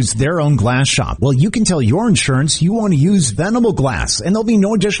you to use their own glass shop. Well, you can tell your insurance you want to use Venable Glass, and there'll be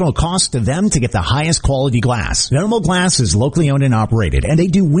no additional cost to them to get the highest quality glass. Venable Glass is locally owned and operated, and they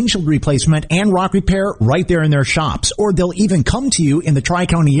do windshield replacement and rock repair right there in their shops, or they'll even come to you in the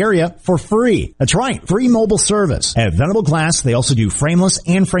Tri-County area for free. That's right, free mobile service. At Venable Glass, they also do frameless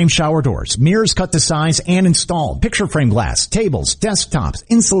and frame shower doors, mirrors cut to size and installed, picture frame glass, tables, desktops,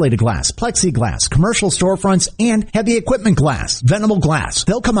 insulated glass, plexiglass, commercial storefronts, and heavy equipment glass. Venable Glass.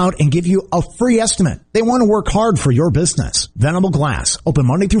 They'll come out and give you a free estimate. They want to work hard for your business. Venable Glass. Open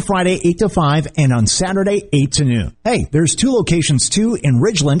Monday through Friday, 8 to 5, and on Saturday, 8 to noon. Hey, there's 2 locations too in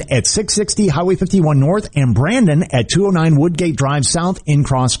Ridgeland at 660 Highway 51 North and Brandon at 209 Woodgate Drive South in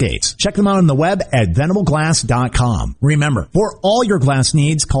Cross Gates. Check them out on the web at venableglass.com. Remember, for all your glass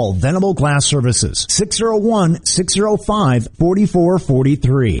needs, call Venable Glass Services.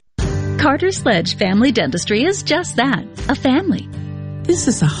 601-605-4443. Carter Sledge Family Dentistry is just that, a family. This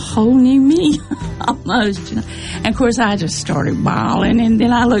is a whole new me, almost, you know. And of course, I just started bawling, and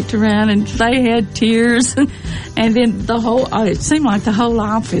then I looked around, and they had tears, and then it seemed like the whole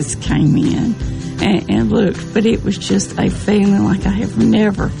office came in and looked, but it was just a feeling like I have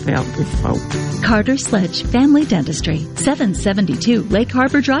never felt before. Carter Sledge Family Dentistry, 772 Lake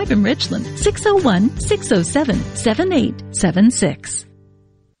Harbor Drive in Richland, 601-607-7876.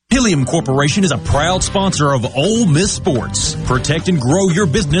 Pilium Corporation is a proud sponsor of Ole Miss Sports. Protect and grow your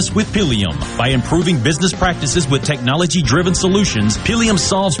business with Pilium. By improving business practices with technology-driven solutions, Pilium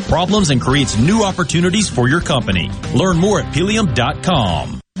solves problems and creates new opportunities for your company. Learn more at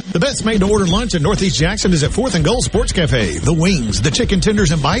Pilium.com. The best made-to-order lunch in Northeast Jackson is at 4th and Gold Sports Cafe. The wings, the chicken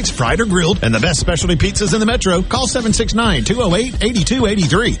tenders and bites, fried or grilled, and the best specialty pizzas in the metro. Call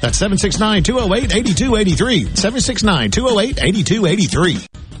 769-208-8283. That's 769-208-8283. 769-208-8283.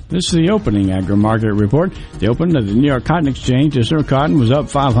 This is the opening agri-market report. The opening of the New York Cotton Exchange, December cotton was up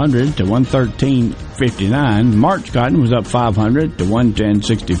 500 to 113.59. March cotton was up 500 to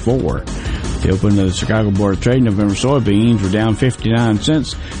 110.64. The opening of the Chicago Board of Trade, November soybeans were down 59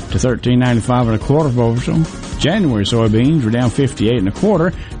 cents to $13.95 and a quarter per bushel. January soybeans were down 58 and a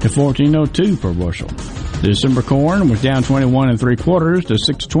quarter to $14.02 per bushel. The December corn was down 21 and 3/4 to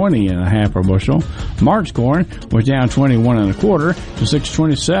 $6.20 and a half per bushel. March corn was down 21 and a quarter to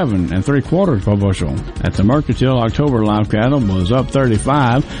 $6.27 and 3/4 per bushel. At the Mercantile, October live cattle was up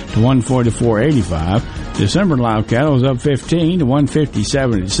 35 to 144.85. December live cattle was up 15 to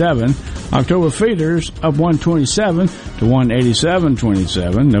 150.77. October feeders up 127 to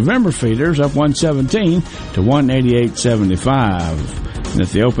 187.27. November feeders up 117 to 188.75. And at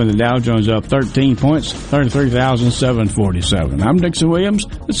the open, the Dow Jones up 13 points, 33,747. I'm Dixon Williams.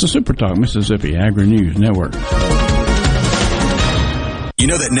 This is Super Talk Mississippi Agri-News Network. You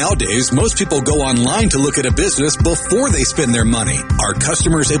know that nowadays, most people go online to look at a business before they spend their money. Are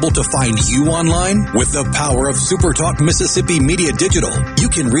customers able to find you online? With the power of SuperTalk Mississippi Media Digital, you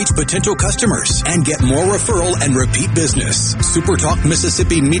can reach potential customers and get more referral and repeat business. SuperTalk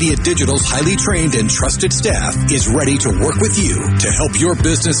Mississippi Media Digital's highly trained and trusted staff is ready to work with you to help your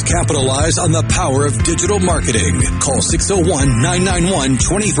business capitalize on the power of digital marketing. Call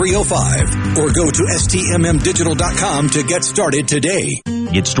 601-991-2305 or go to stmmdigital.com to get started today.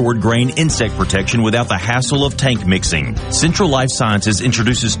 Get stored grain insect protection without the hassle of tank mixing. Central Life Sciences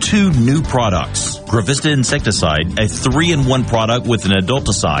introduces 2 new products. Gravista insecticide, a 3-in-1 product with an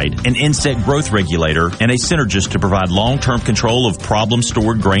adulticide, an insect growth regulator, and a synergist to provide long-term control of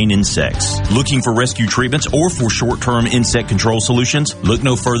problem-stored grain insects. Looking for rescue treatments or for short-term insect control solutions? Look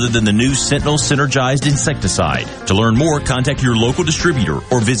no further than the new Sentinel Synergized Insecticide. To learn more, contact your local distributor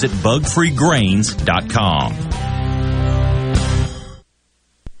or visit bugfreegrains.com.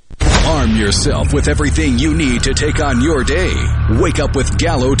 Arm yourself with everything you need to take on your day. Wake up with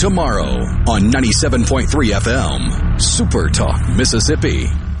Gallo tomorrow on 97.3 FM. Super Talk Mississippi.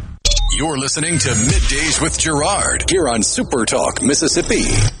 You're listening to Middays with Gerard here on Super Talk Mississippi.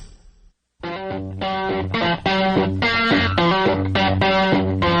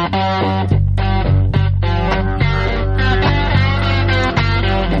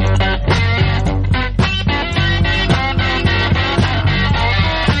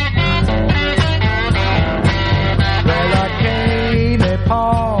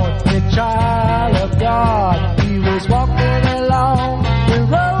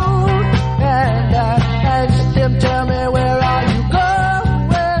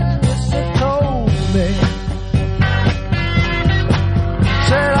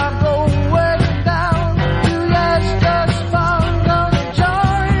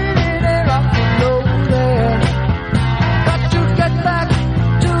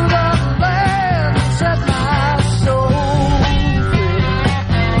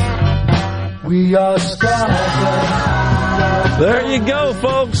 There you go,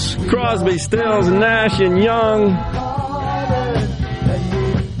 folks. Crosby, Stills, Nash, and Young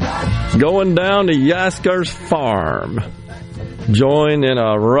going down to Yasgur's farm. Join in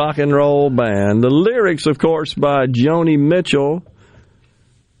a rock and roll band. The lyrics, of course, by Joni Mitchell.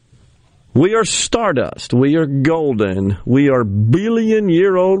 We are stardust. We are golden. We are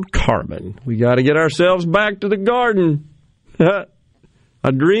billion-year-old carbon. We got to get ourselves back to the garden. I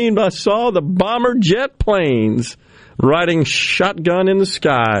dreamed I saw the bomber jet planes riding shotgun in the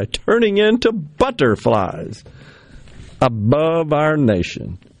sky, turning into butterflies above our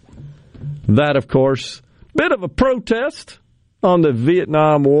nation. That, of course, bit of a protest on the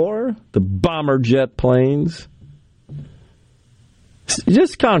Vietnam War, the bomber jet planes.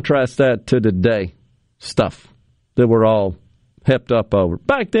 Just contrast that to today stuff that we're all hepped up over.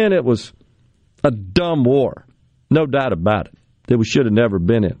 Back then, it was a dumb war, no doubt about it, that we should have never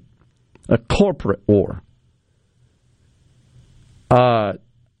been in. A corporate war. I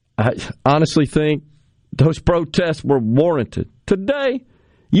honestly think those protests were warranted. Today,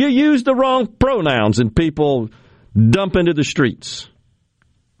 you use the wrong pronouns and people dump into the streets.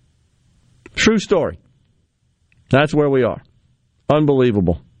 True story. That's where we are.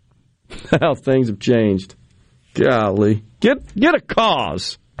 Unbelievable how things have changed. Golly. Get a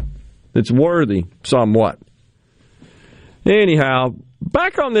cause that's worthy somewhat. Anyhow,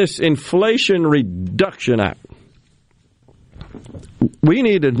 back on this Inflation Reduction Act. We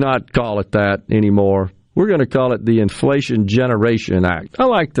need to not call it that anymore. We're going to call it the Inflation Generation Act. I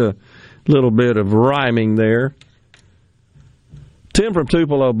like the little bit of rhyming there. Tim from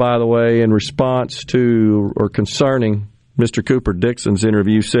Tupelo, by the way, in response to or concerning Mr. Cooper Dixon's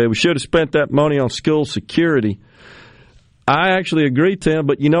interview, said we should have spent that money on school security. I actually agree, Tim,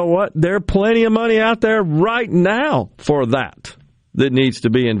 but you know what? There's plenty of money out there right now for that needs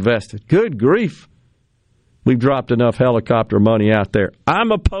to be invested. Good grief. We've dropped enough helicopter money out there.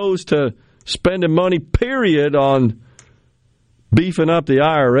 I'm opposed to spending money, period, on beefing up the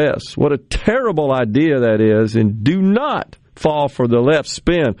IRS. What a terrible idea that is, and do not fall for the left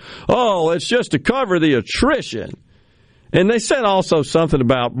spin. Oh, it's just to cover the attrition. And they said also something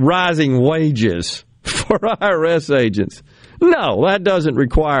about rising wages for IRS agents. No, that doesn't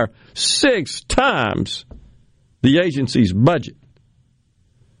require 6 times the agency's budget.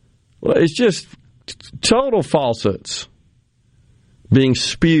 Well, it's just total falsehoods being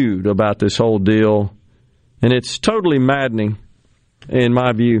spewed about this whole deal, and it's totally maddening in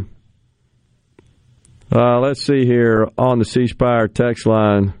my view. Let's see here on the C Spire text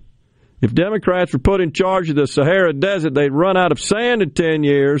line. If Democrats were put in charge of the Sahara Desert, they'd run out of sand in 10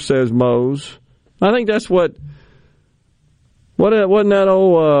 years, says Mose. I think that's wasn't that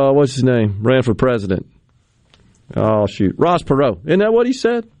old, what's his name, ran for president? Oh, shoot. Ross Perot. Isn't that what he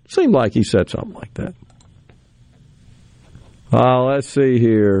said? Seemed like he said something like that. Let's see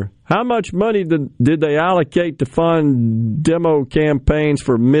here. How much money did they allocate to fund demo campaigns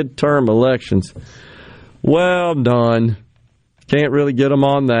for midterm elections? Well, none. Can't really get them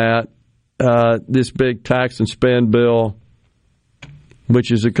on that. This big tax and spend bill,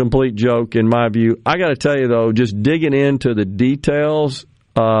 which is a complete joke in my view. I got to tell you, though, just digging into the details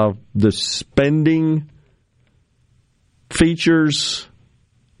of the spending features,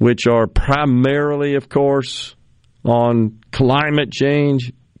 which are primarily, of course, on climate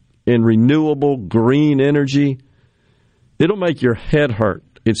change and renewable green energy, it'll make your head hurt.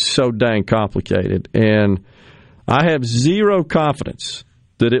 It's so dang complicated. And I have zero confidence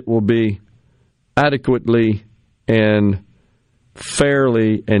that it will be adequately and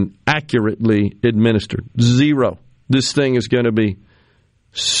fairly and accurately administered. Zero. This thing is going to be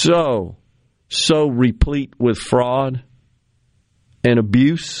so replete with fraud and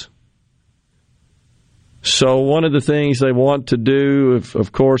abuse. So one of the things they want to do,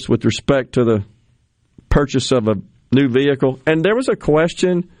 of course, with respect to the purchase of a new vehicle, and there was a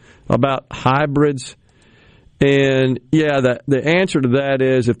question about hybrids, and yeah, the answer to that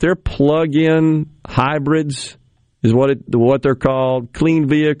is if they're plug-in hybrids is what they're called, clean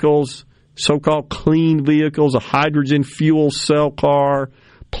vehicles, so-called clean vehicles, a hydrogen fuel cell car,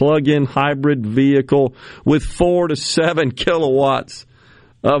 plug-in hybrid vehicle with 4 to 7 kilowatts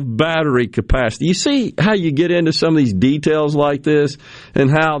of battery capacity. You see how you get into some of these details like this and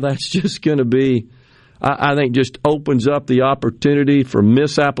how that's just going to be, I think, just opens up the opportunity for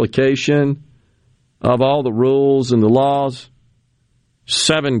misapplication of all the rules and the laws.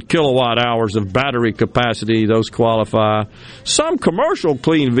 7 kilowatt hours of battery capacity, those qualify. Some commercial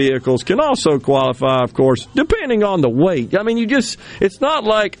clean vehicles can also qualify, of course, depending on the weight. I mean, it's not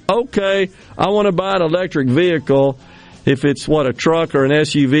like, okay, I want to buy an electric vehicle. If it's, a truck or an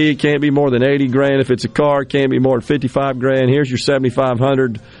SUV, it can't be more than $80,000. If it's a car, it can't be more than $55,000. Here's your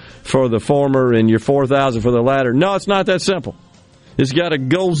 $7,500 for the former and your $4,000 for the latter. No, it's not that simple. It's got a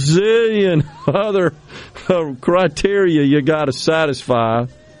gazillion other criteria you got to satisfy,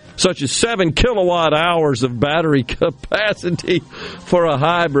 such as 7 kilowatt hours of battery capacity for a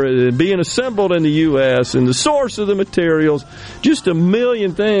hybrid and being assembled in the U.S. and the source of the materials, just a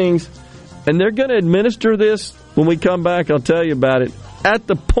million things. And they're going to administer this when we come back. I'll tell you about it. At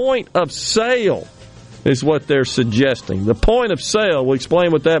the point of sale is what they're suggesting. The point of sale. We'll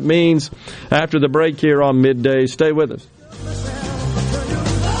explain what that means after the break here on Midday. Stay with us.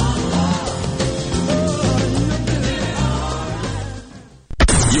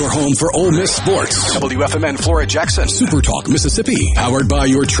 Your home for Ole Miss sports. WFMN Flora Jackson. Super Talk Mississippi. Powered by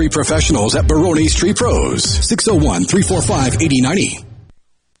your tree professionals at Barone's Tree Pros. 601-345-8090.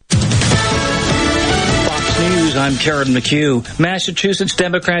 News, I'm Karen McHugh. Massachusetts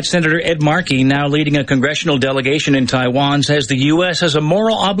Democrat Senator Ed Markey, now leading a congressional delegation in Taiwan, says the U.S. has a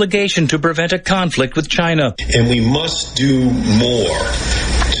moral obligation to prevent a conflict with China. And we must do more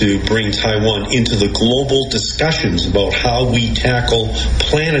to bring Taiwan into the global discussions about how we tackle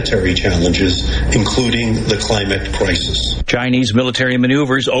planetary challenges, including the climate crisis. Chinese military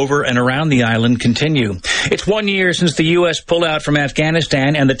maneuvers over and around the island continue. It's 1 year since the U.S. pulled out from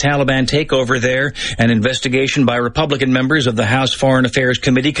Afghanistan and the Taliban takeover there. An investigation by Republican members of the House Foreign Affairs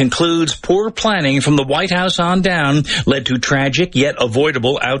Committee concludes poor planning from the White House on down led to tragic yet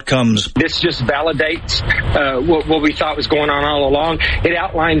avoidable outcomes. This just validates what we thought was going on all along. It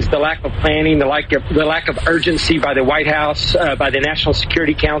outlines the lack of planning, the lack of urgency by the White House, by the National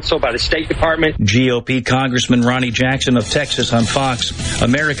Security Council, by the State Department. GOP Congressman Ronnie Jackson of Texas on Fox.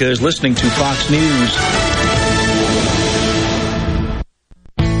 America is listening to Fox News.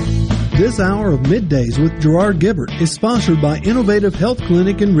 This hour of Middays with Gerard Gibbert is sponsored by Innovative Health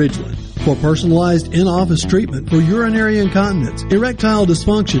Clinic in Ridgeland. For personalized in-office treatment for urinary incontinence, erectile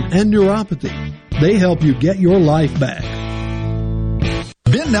dysfunction, and neuropathy, they help you get your life back.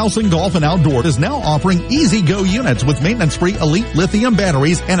 Ben Nelson Golf and Outdoor is now offering Easy Go units with maintenance-free elite lithium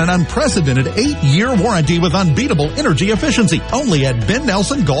batteries and an unprecedented 8-year warranty with unbeatable energy efficiency. Only at Ben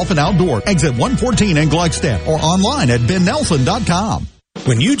Nelson Golf and Outdoor, exit 114 in Gluckstadt, or online at bennelson.com.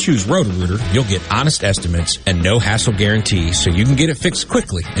 When you choose Roto-Rooter, you'll get honest estimates and no hassle guarantees so you can get it fixed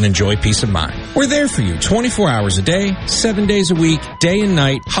quickly and enjoy peace of mind. We're there for you 24 hours a day, 7 days a week, day and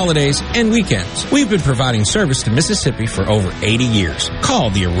night, holidays, and weekends. We've been providing service to Mississippi for over 80 years. Call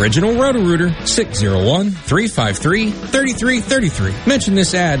the original Roto-Rooter, 601-353-3333. Mention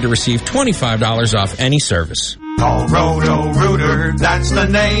this ad to receive $25 off any service. Call Roto-Rooter, that's the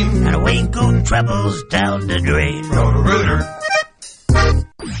name. And we ain't got troubles down the drain. Roto-Rooter.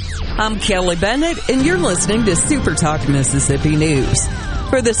 I'm Kelly Bennett, and you're listening to Super Talk Mississippi News.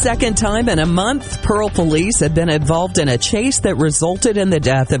 For the second time in a month, Pearl police have been involved in a chase that resulted in the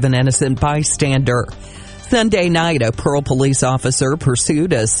death of an innocent bystander. Sunday night, a Pearl police officer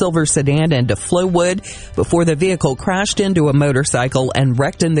pursued a silver sedan into Flowood before the vehicle crashed into a motorcycle and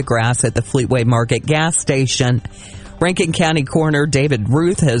wrecked in the grass at the Fleetway Market gas station. Rankin County Coroner David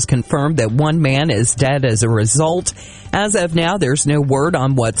Ruth has confirmed that one man is dead as a result. As of now, there's no word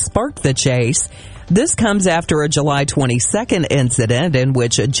on what sparked the chase. This comes after a July 22nd incident in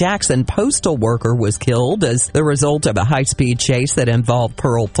which a Jackson postal worker was killed as the result of a high-speed chase that involved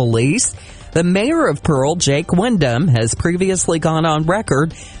Pearl police. The mayor of Pearl, Jake Wyndham, has previously gone on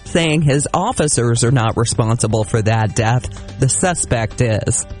record saying his officers are not responsible for that death. The suspect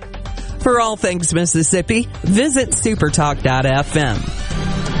is. For all things Mississippi, visit supertalk.fm.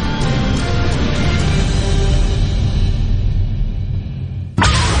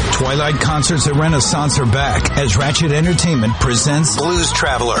 Twilight concerts at Renaissance are back as Ratchet Entertainment presents Blues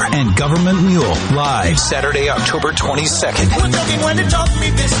Traveler and Government Mule live Saturday, October 22nd.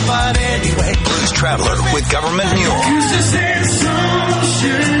 Blues Traveler with Government Mule.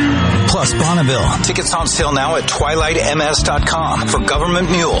 Plus Bonneville. Tickets on sale now at twilightms.com for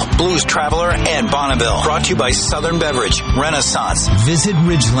Government Mule, Blues Traveler, and Bonneville. Brought to you by Southern Beverage, Renaissance, Visit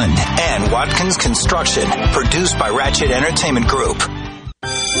Ridgeland, and Watkins Construction. Produced by Ratchet Entertainment Group.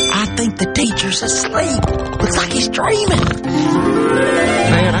 I think the teacher's asleep. Looks like he's dreaming.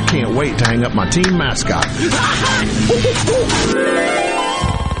 Man, I can't wait to hang up my team mascot.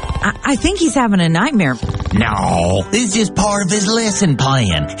 I think he's having a nightmare. No, this is just part of his lesson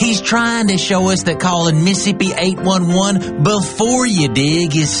plan. He's trying to show us that calling Mississippi 811 before you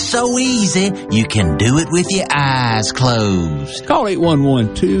dig is so easy, you can do it with your eyes closed. Call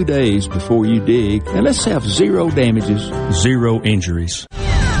 811 2 days before you dig, and let's have 0 damages, 0 injuries.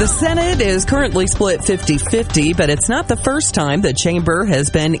 The Senate is currently split 50-50, but it's not the first time the chamber has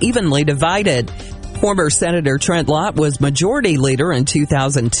been evenly divided. Former Senator Trent Lott was majority leader in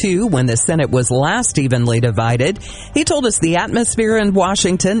 2002 when the Senate was last evenly divided. He told us the atmosphere in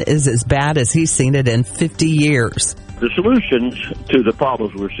Washington is as bad as he's seen it in 50 years. The solutions to the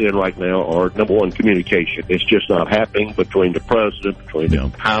problems we're seeing right now are, number one, communication. It's just not happening between the president, between the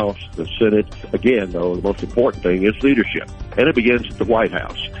House, the Senate. Again, though, the most important thing is leadership, and it begins at the White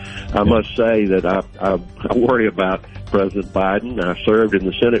House. I must say that I worry about President Biden. I served in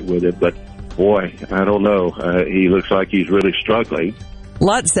the Senate with him, but boy, I don't know. He looks like he's really struggling.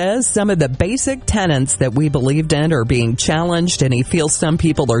 Lott says some of the basic tenets that we believed in are being challenged, and he feels some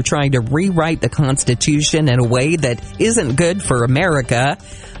people are trying to rewrite the Constitution in a way that isn't good for America.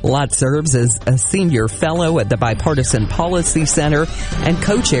 Lott serves as a senior fellow at the Bipartisan Policy Center and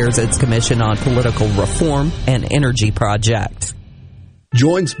co-chairs its Commission on Political Reform and Energy Project.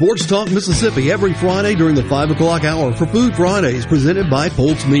 Join Sports Talk Mississippi every Friday during the 5 o'clock hour for Food Fridays presented by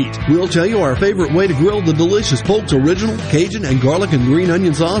Polk's Meat. We'll tell you our favorite way to grill the delicious Polk's Original, Cajun, and garlic and green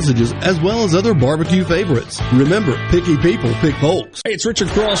onion sausages, as well as other barbecue favorites. Remember, picky people pick Polk's. Hey, it's Richard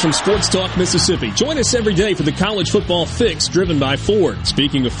Cross from Sports Talk Mississippi. Join us every day for the College Football Fix driven by Ford.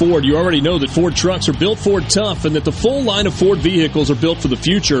 Speaking of Ford, you already know that Ford trucks are built Ford tough and that the full line of Ford vehicles are built for the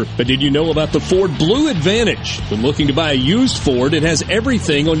future. But did you know about the Ford Blue Advantage? When looking to buy a used Ford, it has everything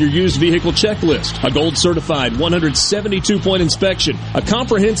on your used vehicle checklist. A gold certified 172-point inspection, a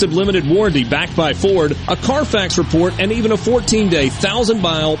comprehensive limited warranty backed by Ford, a Carfax report, and even a 14-day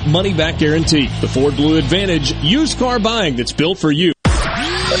 1,000-mile money-back guarantee. The Ford Blue Advantage, used car buying that's built for you.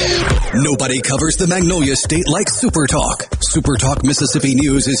 Nobody covers the Magnolia State like Super Talk. Super Talk Mississippi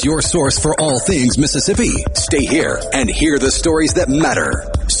News is your source for all things Mississippi. Stay here and hear the stories that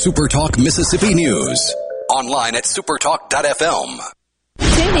matter. Super Talk Mississippi News. Online at supertalk.fm.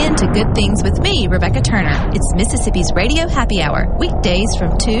 Tune in to Good Things with me, Rebecca Turner. It's Mississippi's Radio Happy Hour, weekdays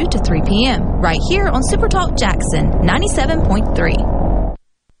from 2 to 3 p.m., right here on Super Talk Jackson 97.3.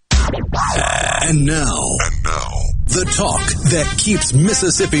 And now, the talk that keeps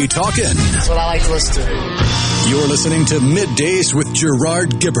Mississippi talking. That's what I like to listen to. You're listening to Middays with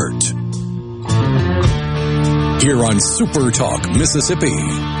Gerard Gibbert. Here on Super Talk Mississippi.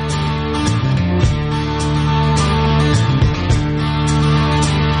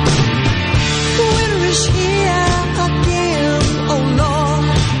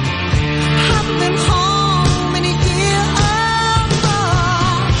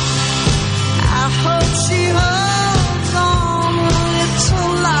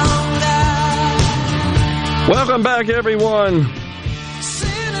 Welcome back, everyone.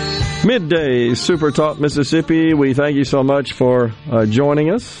 Midday Super Talk Mississippi. We thank you so much for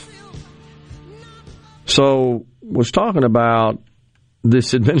joining us. So, was talking about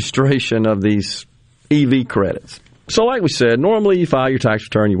this administration of these EV credits. So, like we said, normally you file your tax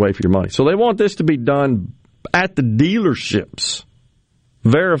return, you wait for your money. So, they want this to be done at the dealerships,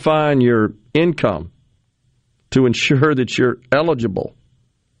 verifying your income to ensure that you're eligible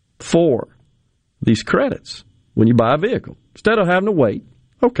for these credits when you buy a vehicle, instead of having to wait.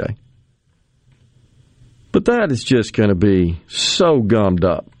 Okay. But that is just going to be so gummed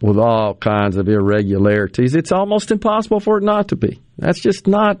up with all kinds of irregularities. It's almost impossible for it not to be. That's just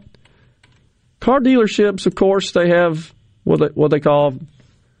not. Car dealerships, of course, they have what they call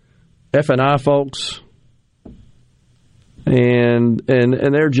F&I folks. And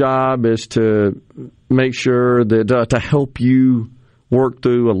their job is to make sure that to help you work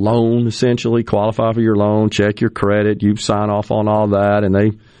through a loan, essentially, qualify for your loan, check your credit, you sign off on all that, and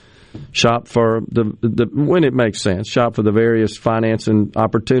they shop for the when it makes sense, shop for the various financing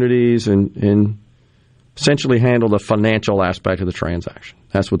opportunities and essentially handle the financial aspect of the transaction.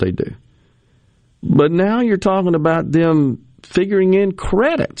 That's what they do. But now you're talking about them figuring in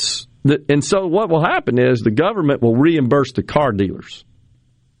credits. And so what will happen is the government will reimburse the car dealers.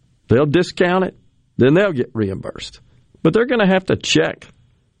 They'll discount it, then they'll get reimbursed. But they're going to have to check.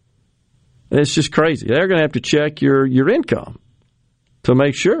 It's just crazy. They're going to have to check your income to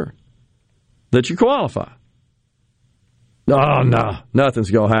make sure that you qualify. Oh, no.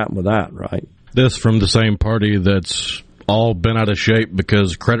 Nothing's going to happen with that, right? This from the same party that's all been out of shape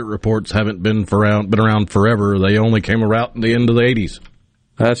because credit reports haven't been around forever. They only came around in the end of the 80s.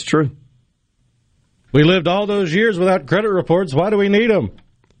 That's true. We lived all those years without credit reports. Why do we need them?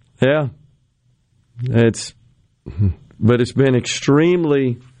 Yeah. But it's been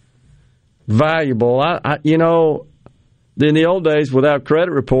extremely valuable. In the old days, without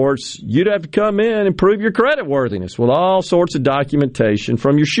credit reports, you'd have to come in and prove your credit worthiness with all sorts of documentation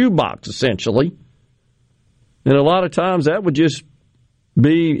from your shoebox, essentially. And a lot of times that would just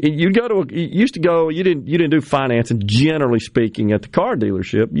be you didn't do financing, generally speaking, at the car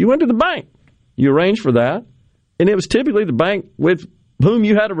dealership. You went to the bank. You arranged for that, and it was typically the bank with whom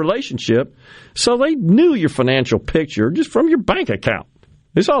you had a relationship, so they knew your financial picture just from your bank account.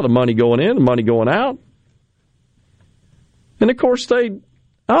 They saw the money going in, the money going out. And, of course, they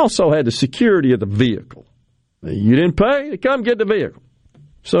also had the security of the vehicle. You didn't pay, they come get the vehicle.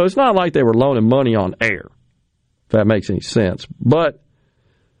 So it's not like they were loaning money on air, if that makes any sense. But,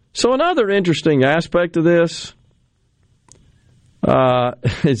 so another interesting aspect of this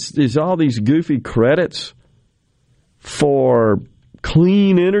is all these goofy credits for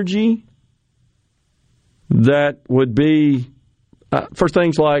clean energy that would be for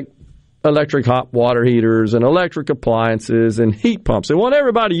things like electric hot water heaters and electric appliances and heat pumps. They want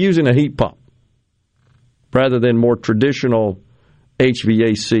everybody using a heat pump rather than more traditional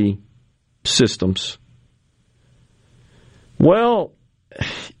HVAC systems. Well,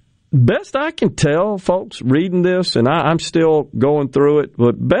 best I can tell, folks, reading this, and I'm still going through it,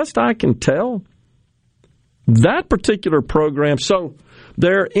 but best I can tell, that particular program, so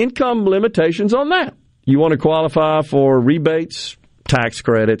there are income limitations on that. You want to qualify for rebates, tax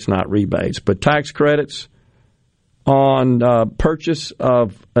credits, not rebates, but tax credits on purchase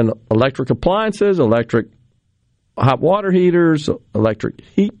of electric appliances, electric hot water heaters, electric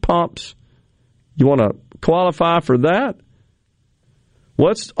heat pumps. You want to qualify for that?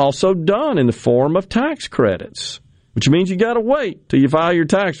 Well, it's also done in the form of tax credits, which means you got to wait till you file your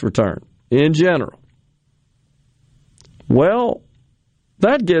tax return in general. Well,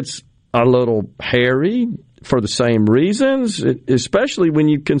 that gets a little hairy for the same reasons, especially when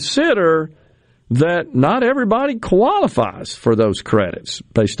you consider that not everybody qualifies for those credits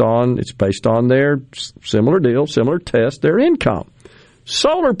based on their similar deal, similar test, their income.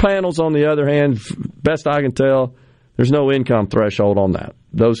 Solar panels, on the other hand, best I can tell, there's no income threshold on that.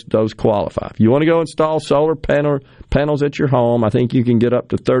 Those qualify. If you want to go install solar panels at your home, I think you can get up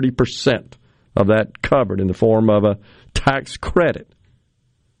to 30% of that covered in the form of a tax credit.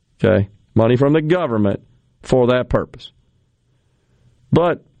 Okay? Money from the government for that purpose.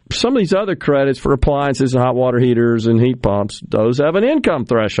 But some of these other credits for appliances and hot water heaters and heat pumps, those have an income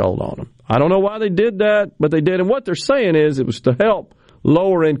threshold on them. I don't know why they did that, but they did. And what they're saying is it was to help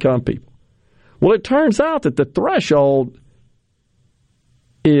lower income people. Well, it turns out that the threshold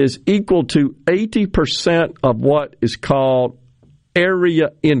is equal to 80% of what is called area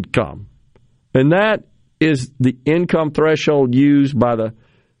income. And that is the income threshold used by the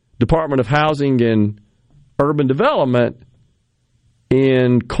Department of Housing and Urban Development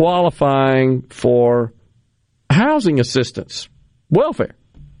in qualifying for housing assistance, welfare.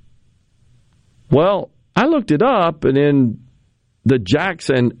 Well, I looked it up, and in the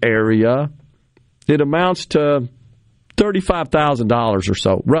Jackson area, it amounts to $35,000 or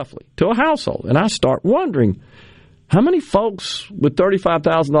so, roughly, to a household. And I start wondering, how many folks with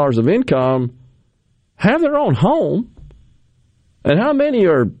 $35,000 of income have their own home, and how many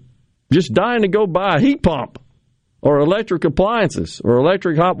are just dying to go buy a heat pump or electric appliances or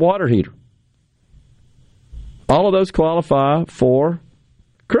electric hot water heater? All of those qualify for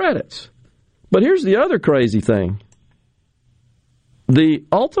credits. But here's the other crazy thing. The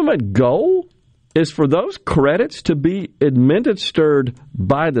ultimate goal is for those credits to be administered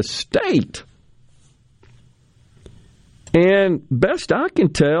by the state. And best I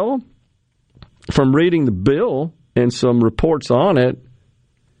can tell from reading the bill and some reports on it,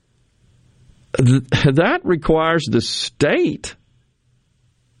 that requires the state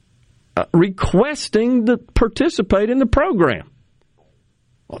requesting to participate in the program.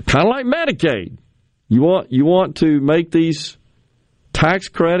 Kind of like Medicaid. You want to make these tax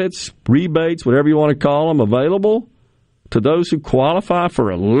credits, rebates, whatever you want to call them, available to those who qualify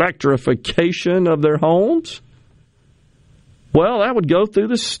for electrification of their homes? Well, that would go through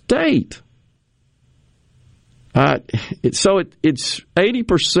the state. So it's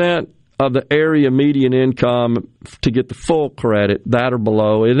 80% of the area median income to get the full credit, that or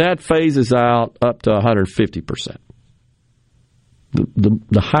below, and that phases out up to 150%.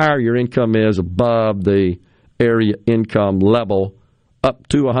 The higher your income is above the area income level, up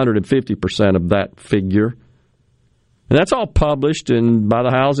to 150% of that figure. And that's all published by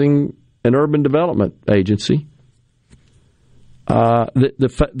the Housing and Urban Development Agency.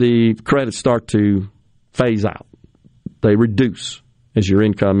 The credits start to phase out. They reduce as your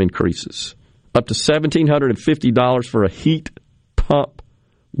income increases. Up to $1,750 for a heat pump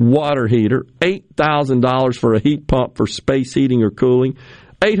water heater, $8,000 for a heat pump for space heating or cooling,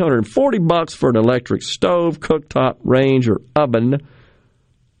 $840 for an electric stove, cooktop, range, or oven,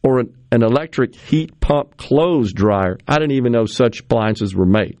 or an electric heat pump clothes dryer. I didn't even know such appliances were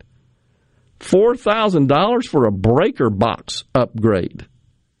made. $4,000 for a breaker box upgrade.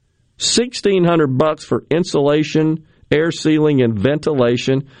 $1,600 for insulation, air sealing, and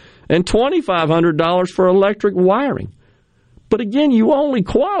ventilation, and $2,500 for electric wiring. But again, you only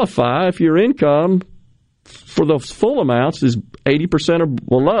qualify if your income for those full amounts is 80% or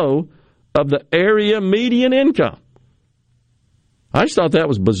below of the area median income. I just thought that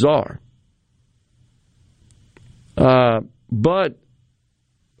was bizarre. But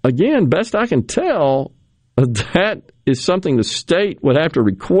again, best I can tell, that is something the state would have to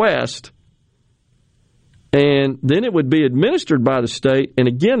request, and then it would be administered by the state. And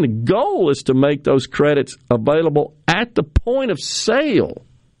again, the goal is to make those credits available at the point of sale.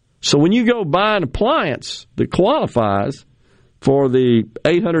 So when you go buy an appliance that qualifies for the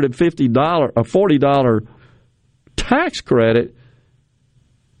 $850 or $40 tax credit,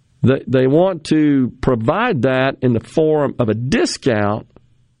 they want to provide that in the form of a discount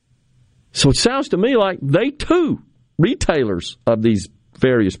So it sounds to me like they too, retailers of these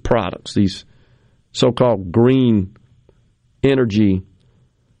various products, these so-called green energy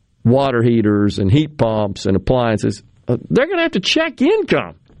water heaters and heat pumps and appliances, they're going to have to check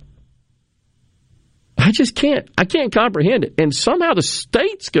income. I can't comprehend it. And somehow the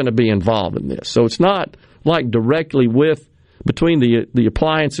state's going to be involved in this. So it's not like directly between the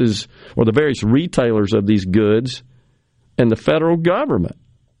appliances or the various retailers of these goods and the federal government.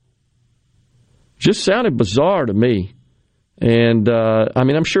 Just sounded bizarre to me. And,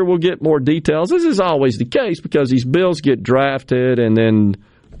 I'm sure we'll get more details. This is always the case because these bills get drafted and then,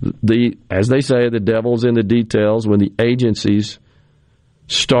 as they say, the devil's in the details when the agencies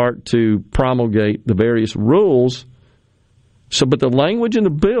start to promulgate the various rules. But the language in the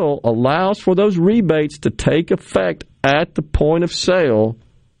bill allows for those rebates to take effect at the point of sale.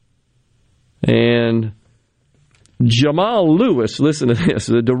 And Jamal Lewis, listen to this,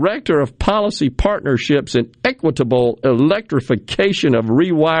 the Director of Policy Partnerships and Equitable Electrification of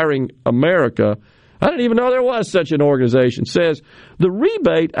Rewiring America, I didn't even know there was such an organization, says the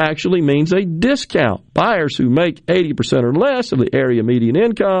rebate actually means a discount. Buyers who make 80% or less of the area median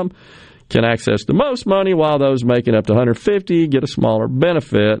income can access the most money, while those making up to $150 get a smaller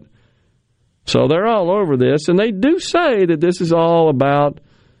benefit. So they're all over this, and they do say that this is all about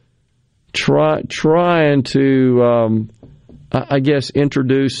trying to,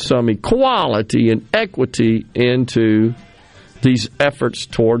 introduce some equality and equity into these efforts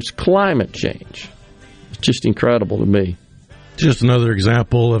towards climate change. It's just incredible to me. Just another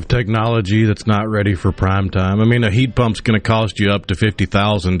example of technology that's not ready for prime time. A heat pump's going to cost you up to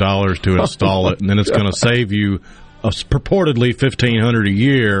 $50,000 to install it, and then it's going to save you purportedly $1,500 a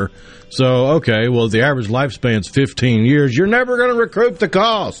year. So, okay, well, the average lifespan's 15 years. You're never going to recoup the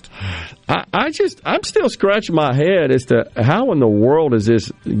cost. I'm still scratching my head as to how in the world is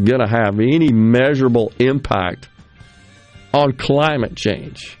this going to have any measurable impact on climate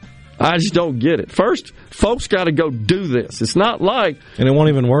change. I just don't get it. First, folks got to go do this. It's not like... And it won't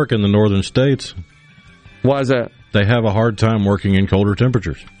even work in the northern states. Why is that? They have a hard time working in colder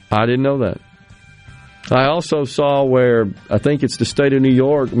temperatures. I didn't know that. I also saw where, I think it's the state of New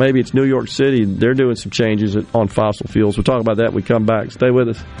York, maybe it's New York City, they're doing some changes on fossil fuels. We'll talk about that when we come back. Stay with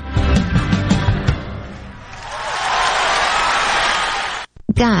us.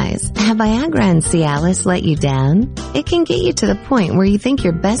 Guys, have Viagra and Cialis let you down? It can get you to the point where you think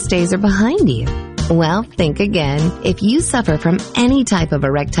your best days are behind you. Well, think again. If you suffer from any type of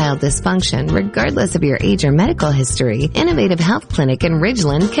erectile dysfunction, regardless of your age or medical history, Innovative Health Clinic in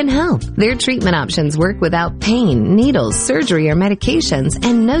Ridgeland can help. Their treatment options work without pain, needles, surgery, or medications,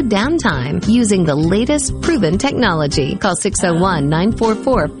 and no downtime, using the latest proven technology. Call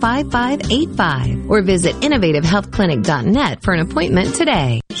 601-944-5585 or visit innovativehealthclinic.net for an appointment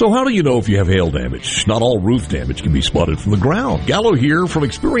today. So how do you know if you have hail damage? Not all roof damage can be spotted from the ground. Gallo here. From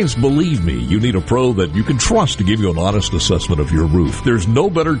experience, believe me, you need a pro that you can trust to give you an honest assessment of your roof. There's no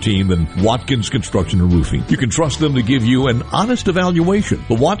better team than Watkins Construction and Roofing. You can trust them to give you an honest evaluation.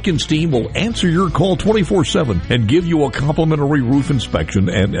 The Watkins team will answer your call 24/7 and give you a complimentary roof inspection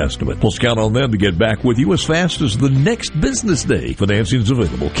and estimate. Plus, count on them to get back with you as fast as the next business day. Financing's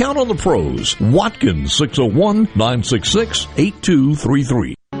available. Count on the pros. Watkins,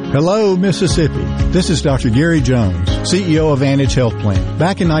 601-966-8233. Hello, Mississippi. This is Dr. Gary Jones, CEO of Vantage Health Plan.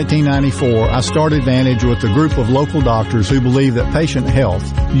 Back in 1994, I started Vantage with a group of local doctors who believe that patient health,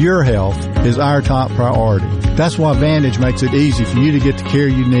 your health, is our top priority. That's why Vantage makes it easy for you to get the care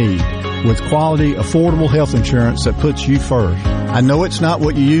you need with quality, affordable health insurance that puts you first. I know it's not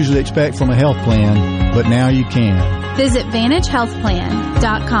what you usually expect from a health plan, but now you can. Visit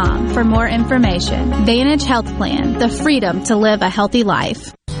VantageHealthPlan.com for more information. Vantage Health Plan, the freedom to live a healthy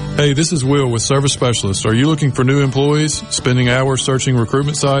life. Hey, this is Will with Service Specialists. Are you looking for new employees, spending hours searching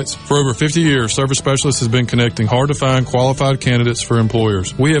recruitment sites? For over 50 years, Service Specialists has been connecting hard-to-find qualified candidates for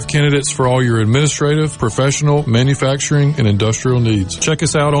employers. We have candidates for all your administrative, professional, manufacturing, and industrial needs. Check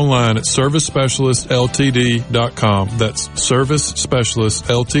us out online at ServiceSpecialistLTD.com. That's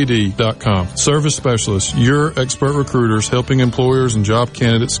ServiceSpecialistLTD.com. Service Specialists, your expert recruiters helping employers and job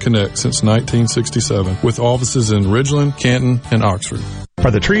candidates connect since 1967 with offices in Ridgeland, Canton, and Oxford. Are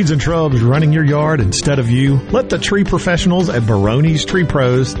the trees and shrubs running your yard instead of you? Let the tree professionals at Barone's Tree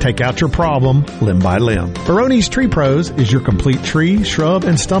Pros take out your problem limb by limb. Barone's Tree Pros is your complete tree, shrub,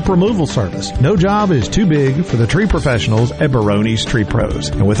 and stump removal service. No job is too big for the tree professionals at Barone's Tree Pros.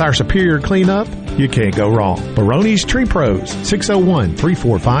 And with our superior cleanup, you can't go wrong. Barone's Tree Pros,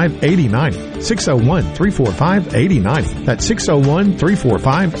 601-345-8090. 601-345-8090. That's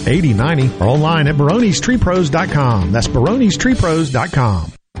 601-345-8090. Or online at baronestreepros.com. That's baronestreepros.com.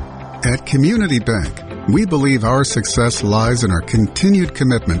 At Community Bank, we believe our success lies in our continued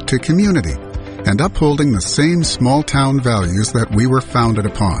commitment to community and upholding the same small-town values that we were founded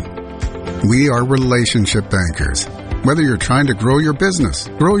upon. We are relationship bankers. Whether you're trying to grow your business,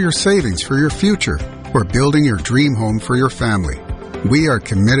 grow your savings for your future, or building your dream home for your family, we are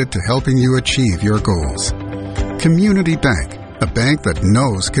committed to helping you achieve your goals. Community Bank, a bank that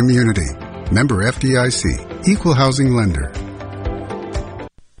knows community. Member FDIC, Equal Housing Lender.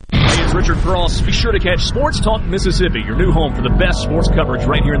 Hey, it's Richard Cross. Be sure to catch Sports Talk Mississippi, your new home for the best sports coverage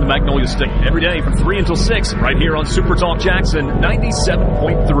right here in the Magnolia State. Every day from 3 until 6, right here on Super Talk Jackson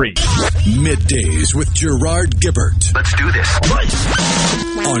 97.3. Middays with Gerard Gibbert. Let's do this.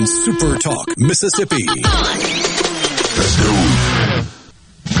 On Super Talk Mississippi. Let's go.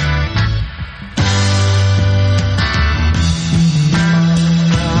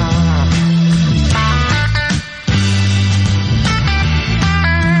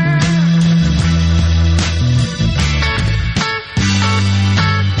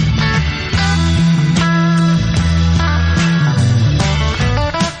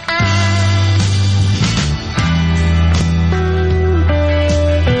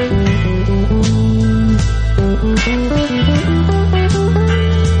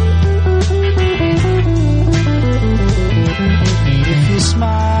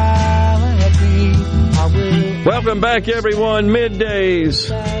 Welcome back, everyone. Middays.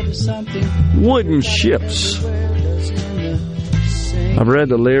 Wooden ships. I've read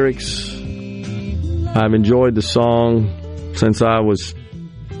the lyrics. I've enjoyed the song since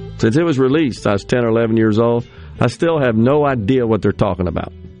it was released. I was 10 or 11 years old. I still have no idea what they're talking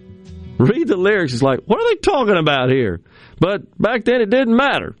about. Read the lyrics. It's like, what are they talking about here? But back then it didn't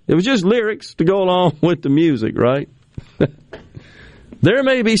matter. It was just lyrics to go along with the music, right? There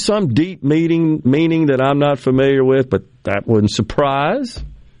may be some deep meaning that I'm not familiar with, but that wouldn't surprise.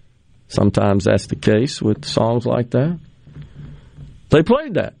 Sometimes that's the case with songs like that. They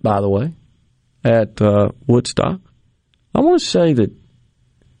played that, by the way, at Woodstock. I want to say that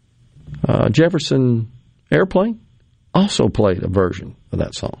Jefferson Airplane also played a version of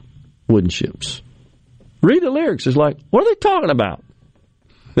that song, Wooden Ships. Read the lyrics. It's like, what are they talking about?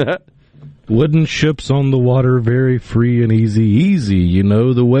 Wooden ships on the water, very free and easy, you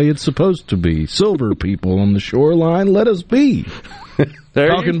know, the way it's supposed to be. Silver people on the shoreline, let us be.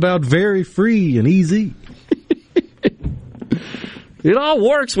 Talking about very free and easy. It all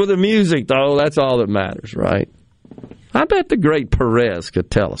works with the music, though. That's all that matters, right? I bet the great Perez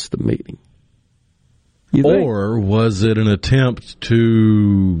could tell us the meaning. Or was it an attempt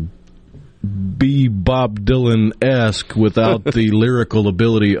to be Bob Dylan-esque without the lyrical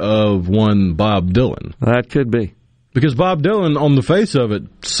ability of one Bob Dylan? That could be. Because Bob Dylan, on the face of it,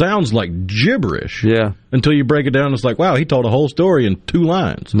 sounds like gibberish. Yeah. Until you break it down, it's like, wow, he told a whole story in 2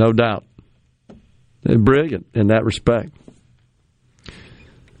 lines. No doubt. They're brilliant in that respect.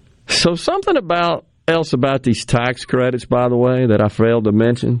 So something else about these tax credits, by the way, that I failed to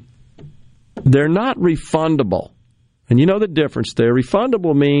mention. They're not refundable. And you know the difference there.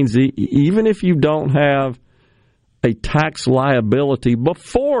 Refundable means even if you don't have a tax liability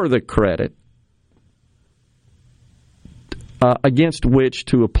before the credit against which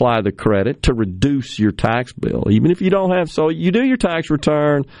to apply the credit to reduce your tax bill. Even if you don't have, so you do your tax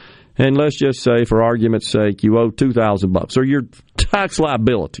return, and let's just say, for argument's sake, you owe $2,000, or your tax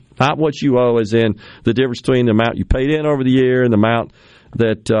liability, not what you owe, as in the difference between the amount you paid in over the year and the amount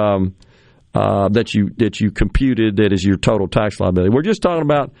that you computed that is your total tax liability. We're just talking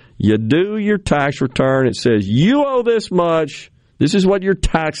about you do your tax return. It says you owe this much. This is what your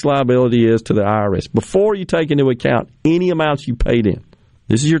tax liability is to the IRS before you take into account any amounts you paid in.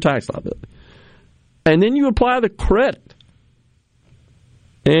 This is your tax liability. And then you apply the credit.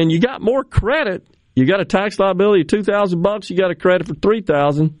 And you got more credit. You got a tax liability of $2,000. You got a credit for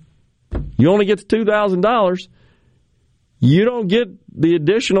 $3,000. You only get the $2,000. You don't get the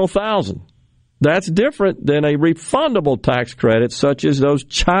additional $1,000. That's different than a refundable tax credit, such as those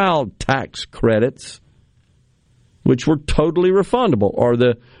child tax credits, which were totally refundable, or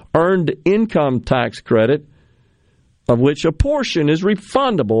the earned income tax credit, of which a portion is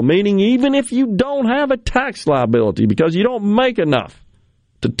refundable, meaning even if you don't have a tax liability because you don't make enough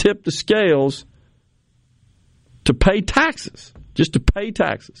to tip the scales to pay taxes, just to pay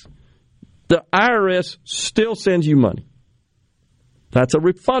taxes, the IRS still sends you money. That's a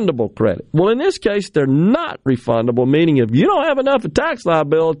refundable credit. Well, in this case, they're not refundable, meaning if you don't have enough of tax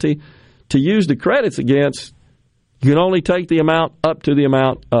liability to use the credits against, you can only take the amount up to the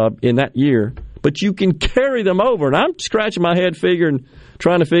amount in that year, but you can carry them over. And I'm scratching my head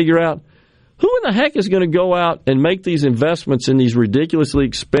trying to figure out Who in the heck is going to go out and make these investments in these ridiculously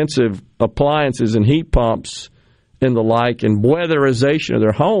expensive appliances and heat pumps and the like and weatherization of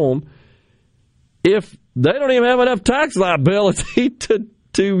their home if they don't even have enough tax liability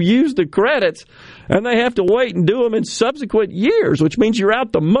to use the credits, and they have to wait and do them in subsequent years, which means you're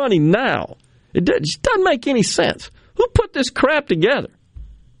out the money now? It just doesn't make any sense. Who put this crap together?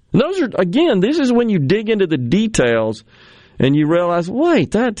 And those are, again, this is when you dig into the details and you realize,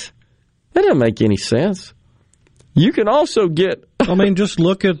 wait, that doesn't make any sense. You can also get... I mean, just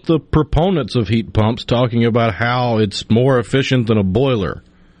look at the proponents of heat pumps talking about how it's more efficient than a boiler.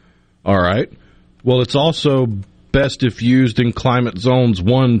 All right. Well, it's also best if used in climate zones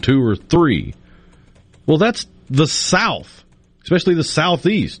 1, 2, or 3. Well, that's the South, especially the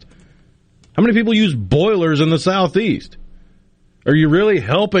Southeast. How many people use boilers in the Southeast? Are you really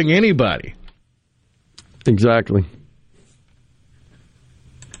helping anybody? Exactly.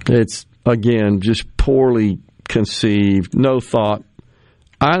 It's, again, just poorly conceived, no thought.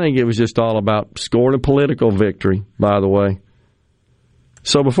 I think it was just all about scoring a political victory, by the way.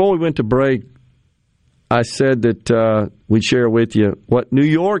 So before we went to break, I said that we'd share with you what New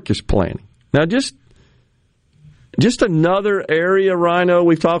York is planning. Now, just another area, Rhino,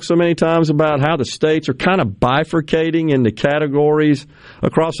 we've talked so many times about how the states are kind of bifurcating into categories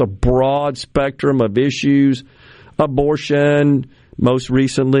across a broad spectrum of issues. Abortion, most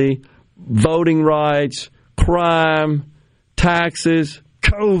recently, voting rights, crime, taxes,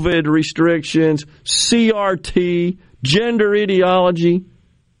 COVID restrictions, CRT, gender ideology.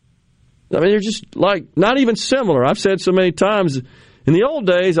 I mean, they're just like not even similar. I've said so many times, in the old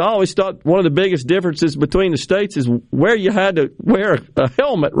days, I always thought one of the biggest differences between the states is where you had to wear a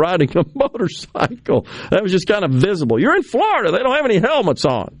helmet riding a motorcycle. That was just kind of visible. You're in Florida. They don't have any helmets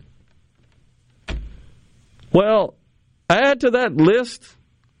on. Well, add to that list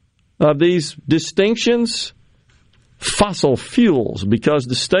of these distinctions fossil fuels, because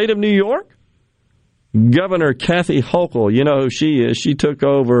the state of New York, Governor Kathy Hochul, you know who she is. She took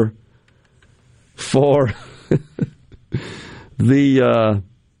over for the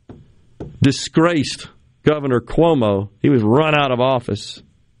disgraced Governor Cuomo. He was run out of office.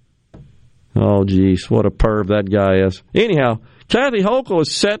 Oh, geez, what a perv that guy is. Anyhow, Kathy Hochul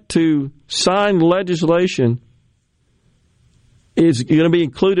is set to sign legislation. It's going to be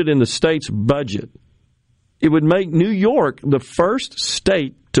included in the state's budget. It would make New York the first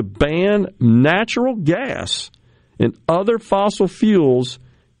state to ban natural gas and other fossil fuels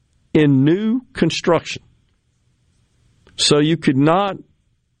in new construction. So you could not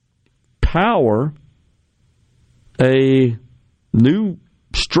power a new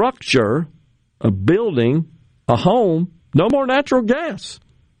structure, a building, a home, no more natural gas.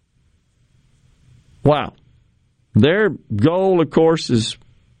 Wow. Their goal, of course, is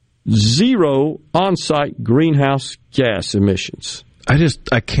zero on-site greenhouse gas emissions.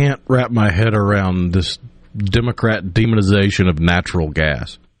 I can't wrap my head around this Democrat demonization of natural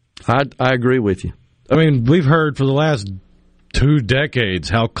gas. I agree with you. I mean, we've heard for the last 2 decades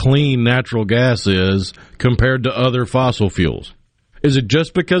how clean natural gas is compared to other fossil fuels. Is it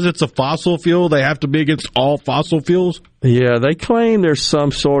just because it's a fossil fuel they have to be against all fossil fuels? Yeah, they claim there's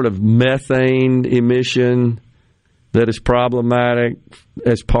some sort of methane emission that is problematic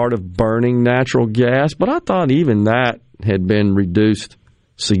as part of burning natural gas, but I thought even that had been reduced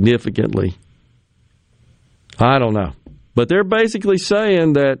significantly. I don't know. But they're basically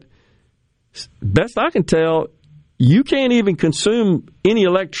saying that, best I can tell, you can't even consume any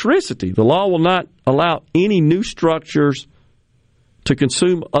electricity. The law will not allow any new structures to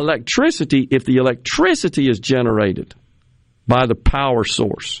consume electricity if the electricity is generated by the power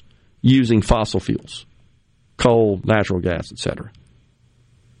source using fossil fuels, coal, natural gas, etc.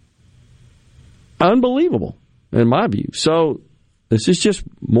 Unbelievable, in my view. So this is just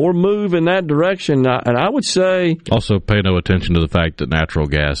more move in that direction. And I would say... Also pay no attention to the fact that natural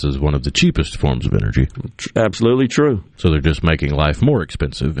gas is one of the cheapest forms of energy. Absolutely true. So they're just making life more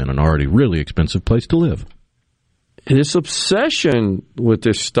expensive in an already really expensive place to live. This obsession with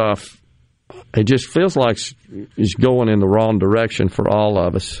this stuff, it just feels like it's going in the wrong direction for all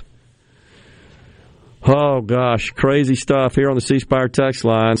of us. Oh, gosh, crazy stuff here on the C Spire text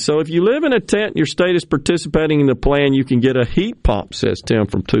line. So if you live in a tent and your state is participating in the plan, you can get a heat pump, says Tim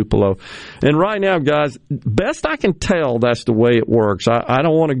from Tupelo. And right now, guys, best I can tell, that's the way it works. I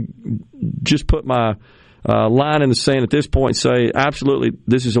don't want to just put my line in the sand at this point and say, absolutely,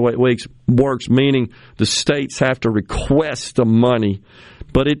 this is the way it works, meaning the states have to request the money.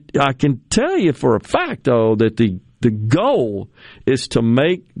 But I can tell you for a fact, though, that the The goal is to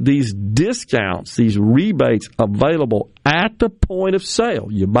make these discounts, these rebates available at the point of sale.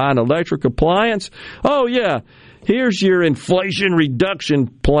 You buy an electric appliance, oh yeah, here's your inflation reduction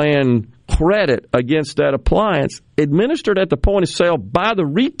plan credit against that appliance, administered at the point of sale by the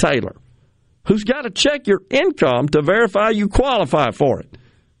retailer, who's got to check your income to verify you qualify for it.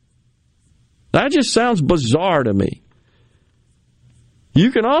 That just sounds bizarre to me.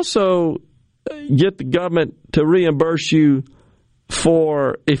 You can also get the government to reimburse you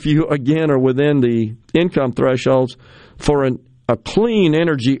for, if you, again, are within the income thresholds, for a clean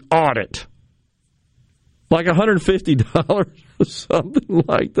energy audit. Like $150 or something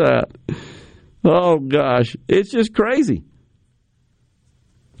like that. Oh, gosh. It's just crazy.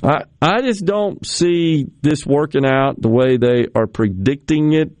 I just don't see this working out the way they are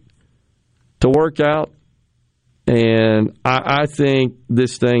predicting it to work out. And I think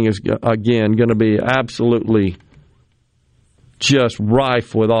this thing is, again, going to be absolutely just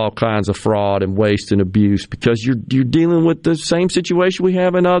rife with all kinds of fraud and waste and abuse, because you're dealing with the same situation we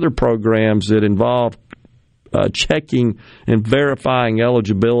have in other programs that involve checking and verifying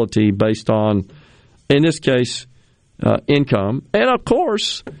eligibility based on, in this case, income. And, of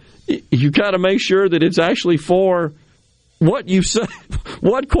course, you got to make sure that it's actually for what you say,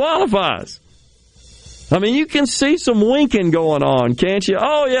 what qualifies. I mean, you can see some winking going on, can't you?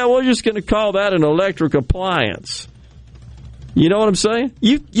 Oh, yeah, we're just going to call that an electric appliance. You know what I'm saying?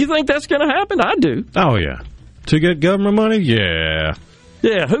 You think that's going to happen? I do. Oh, yeah. To get government money? Yeah.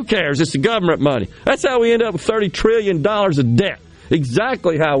 Yeah, who cares? It's the government money. That's how we end up with $30 trillion of debt.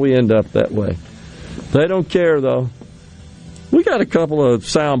 Exactly how we end up that way. They don't care, though. We got a couple of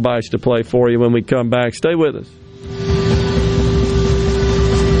sound bites to play for you when we come back. Stay with us.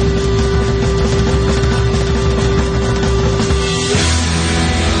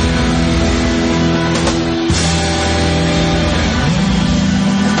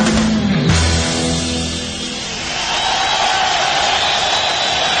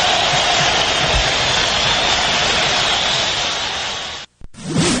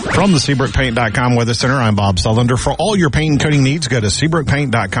 From the SeabrookPaint.com Weather Center, I'm Bob Sullender. For all your paint and coating needs, go to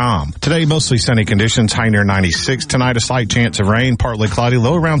SeabrookPaint.com. Today, mostly sunny conditions, high near 96. Tonight, a slight chance of rain, partly cloudy,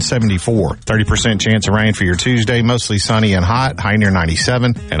 low around 74. 30% chance of rain for your Tuesday, mostly sunny and hot, high near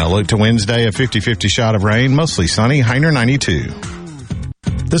 97. And a look to Wednesday, a 50-50 shot of rain, mostly sunny, high near 92.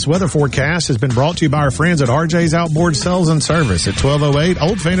 This weather forecast has been brought to you by our friends at RJ's Outboard Sales and Service at 1208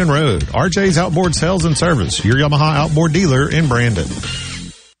 Old Fannin Road. RJ's Outboard Sales and Service, your Yamaha outboard dealer in Brandon.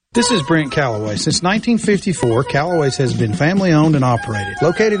 This is Brent Calloway. Since 1954, Calloway's has been family-owned and operated.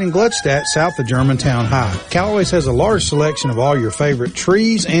 Located in Gluckstadt, south of Germantown High. Calloway's has a large selection of all your favorite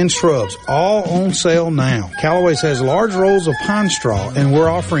trees and shrubs, all on sale now. Calloway's has large rolls of pine straw, and we're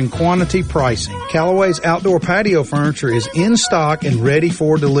offering quantity pricing. Calloway's outdoor patio furniture is in stock and ready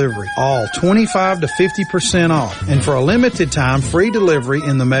for delivery. All 25 to 50% off. And for a limited time, free delivery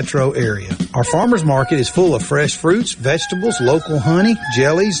in the metro area. Our farmers market is full of fresh fruits, vegetables, local honey,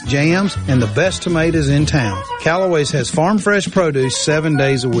 jellies, jams, and the best tomatoes in town. Calloway's has farm fresh produce 7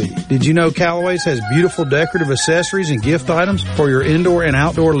 days a week. Did you know Calloway's has beautiful decorative accessories and gift items for your indoor and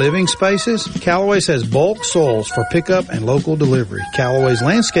outdoor living spaces? Calloway's has bulk soils for pickup and local delivery. Calloway's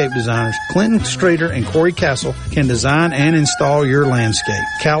landscape designers Clinton Streeter and Corey Castle can design and install your landscape.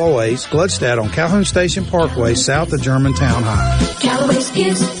 Calloway's, Gluckstadt on Calhoun Station Parkway, south of Germantown High. Calloway's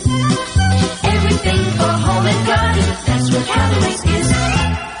gives everything for home and garden. That's what Calloway's gives.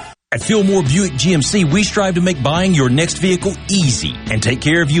 At Fillmore Buick GMC, we strive to make buying your next vehicle easy and take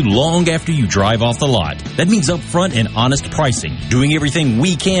care of you long after you drive off the lot. That means upfront and honest pricing, doing everything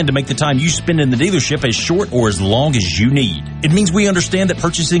we can to make the time you spend in the dealership as short or as long as you need. It means we understand that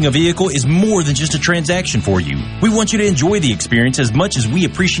purchasing a vehicle is more than just a transaction for you. We want you to enjoy the experience as much as we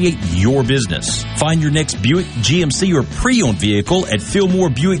appreciate your business. Find your next Buick, GMC, or pre-owned vehicle at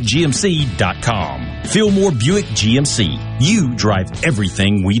FillmoreBuickGMC.com. Fillmore Buick GMC. You drive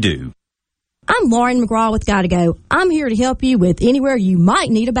everything we do. I'm Lauren McGraw with Gotta Go. I'm here to help you with anywhere you might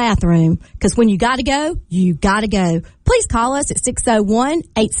need a bathroom. Because when you gotta go, you gotta go. Please call us at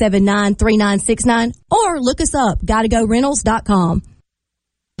 601-879-3969 or look us up, GottaGoRentals.com.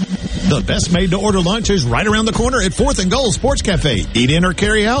 The best made-to-order lunch is right around the corner at 4th and Gold Sports Cafe. Eat in or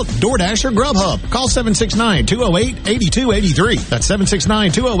carry out, DoorDash or Grubhub. Call 769-208-8283. That's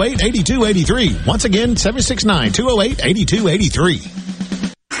 769-208-8283. Once again, 769-208-8283.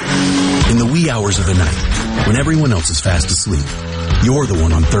 In the wee hours of the night, when everyone else is fast asleep, you're the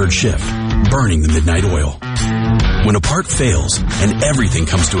one on third shift, burning the midnight oil. When a part fails and everything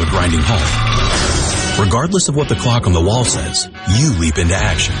comes to a grinding halt, regardless of what the clock on the wall says, you leap into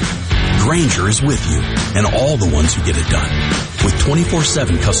action. Grainger is with you and all the ones who get it done. With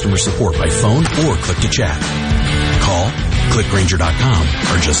 24/7 customer support by phone or click to chat. Call, click Grainger.com,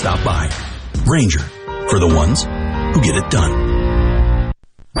 or just stop by. Grainger, for the ones who get it done.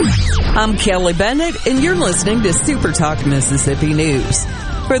 I'm Kelly Bennett, and you're listening to Super Talk Mississippi News.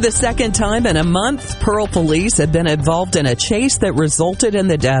 For the second time in a month, Pearl police have been involved in a chase that resulted in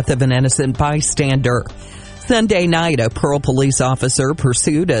the death of an innocent bystander. Sunday night, a Pearl police officer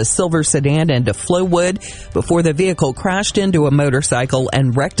pursued a silver sedan into Flowood before the vehicle crashed into a motorcycle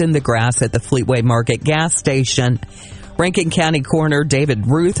and wrecked in the grass at the Fleetway Market gas station. Rankin County Coroner David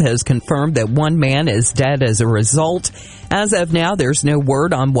Ruth has confirmed that one man is dead as a result. As of now, there's no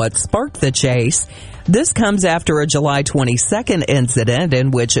word on what sparked the chase. This comes after a July 22nd incident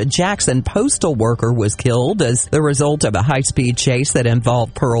in which a Jackson postal worker was killed as the result of a high-speed chase that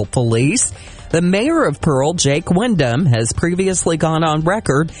involved Pearl police. The mayor of Pearl, Jake Wyndham, has previously gone on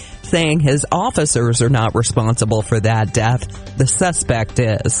record saying his officers are not responsible for that death. The suspect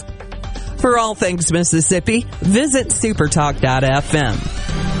is. For all things Mississippi, visit supertalk.fm.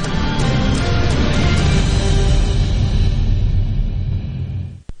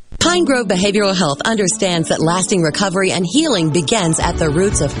 Pine Grove Behavioral Health understands that lasting recovery and healing begins at the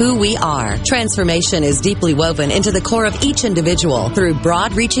roots of who we are. Transformation is deeply woven into the core of each individual through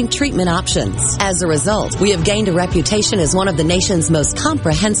broad-reaching treatment options. As a result, we have gained a reputation as one of the nation's most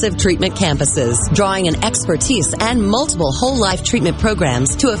comprehensive treatment campuses, drawing an expertise and multiple whole-life treatment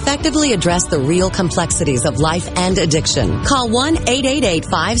programs to effectively address the real complexities of life and addiction. Call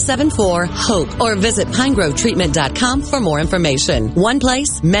 1-888-574-HOPE or visit pinegrovetreatment.com for more information. One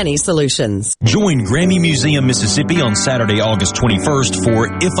place, many solutions. Join Grammy Museum Mississippi on Saturday, August 21st for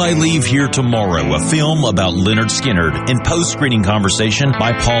If I Leave Here Tomorrow, a film about Leonard Skinner and post-screening conversation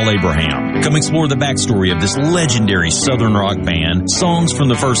by Paul Abraham. Come explore the backstory of this legendary Southern rock band, songs from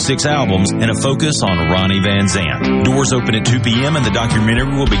the first 6 albums, and a focus on Ronnie Van Zant. Doors open at 2 p.m. and the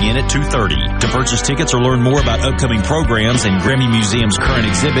documentary will begin at 2:30. To purchase tickets or learn more about upcoming programs and Grammy Museum's current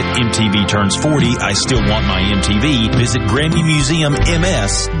exhibit, MTV Turns 40, I Still Want My MTV, visit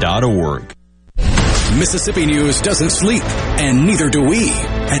GrammyMuseumMS.org. Mississippi news doesn't sleep, and neither do we.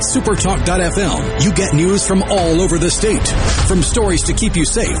 At supertalk.fm, you get news from all over the state. From stories to keep you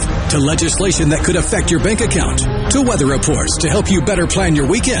safe, to legislation that could affect your bank account, to weather reports to help you better plan your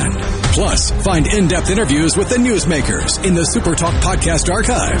weekend. Plus, find in-depth interviews with the newsmakers in the Supertalk podcast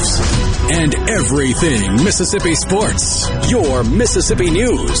archives. And everything Mississippi sports. Your Mississippi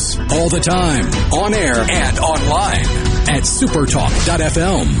news. All the time, on air and online. At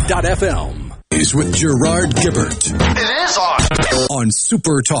supertalk.fm. Is with Gerard Gibbert. It is on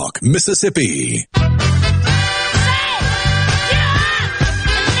Super Talk, Mississippi.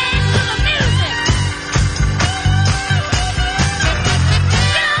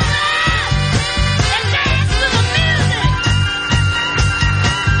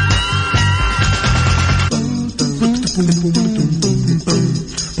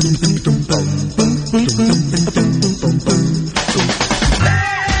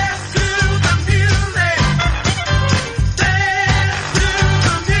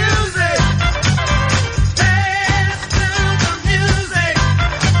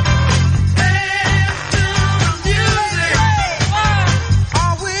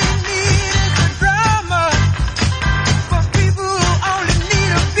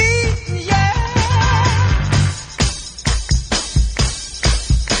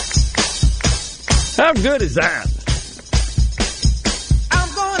 How good is that? I'm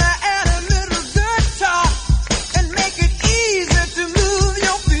gonna add a little guitar and make it easy to move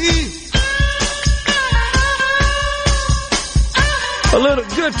your feet. A little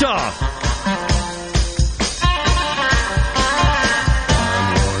guitar. I'm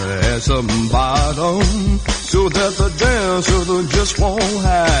gonna add some bottom so that the dancer just won't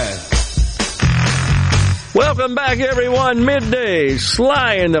hide. Welcome back, everyone. Midday,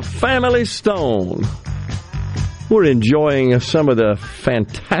 Sly and the Family Stone. We're enjoying some of the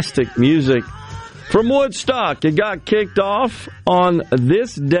fantastic music from Woodstock. It got kicked off on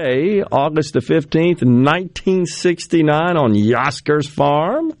this day, August the 15th, 1969, on Yoskers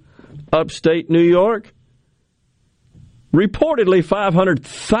Farm, upstate New York. Reportedly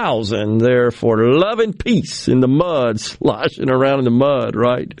 500,000 there for love and peace in the mud, sloshing around in the mud,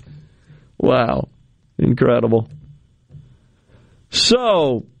 right? Wow. Incredible.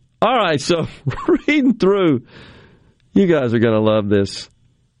 So, all right, so reading through, you guys are going to love this.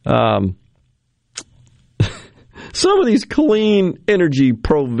 Some of these clean energy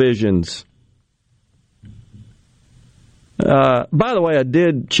provisions. By the way, I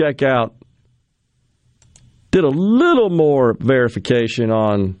did check out, did a little more verification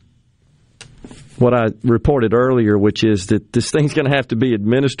on what I reported earlier, which is that this thing's going to have to be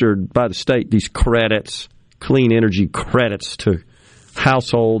administered by the state, these credits, clean energy credits to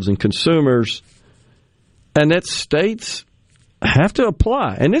households and consumers, and that states have to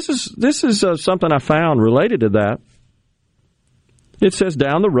apply. And this is something I found related to that. It says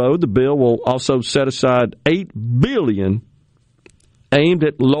down the road, the bill will also set aside $8 billion aimed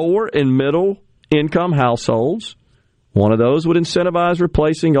at lower and middle income households. One of those would incentivize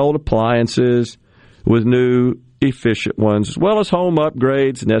replacing old appliances with new, efficient ones, as well as home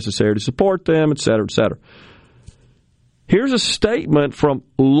upgrades necessary to support them, et cetera, et cetera. Here's a statement from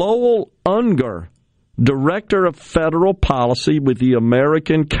Lowell Unger, Director of Federal Policy with the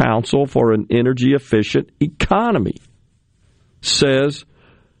American Council for an Energy Efficient Economy. Says,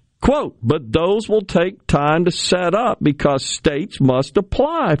 quote, but those will take time to set up because states must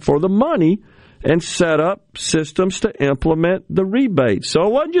apply for the money and set up systems to implement the rebates. So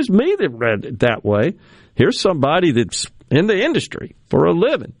it wasn't just me that read it that way. Here's somebody that's in the industry for a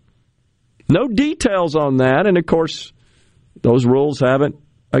living. No details on that. And, of course, those rules haven't,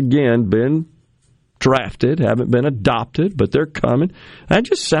 again, been drafted, haven't been adopted, but they're coming. That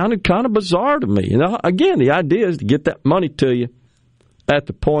just sounded kind of bizarre to me. Again, the idea is to get that money to you at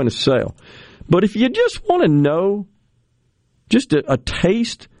the point of sale. But if you just want to know just a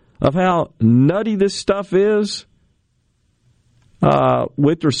taste of how nutty this stuff is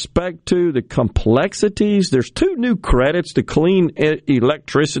with respect to the complexities, there's 2 new credits, the Clean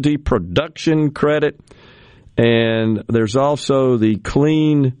Electricity Production Credit, and there's also the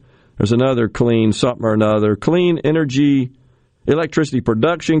there's another clean something or another, Clean Energy Electricity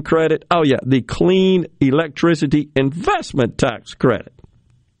Production Credit. Oh, yeah, the Clean Electricity Investment Tax Credit.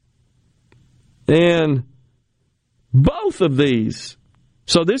 And both of these,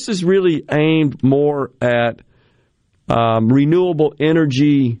 so this is really aimed more at renewable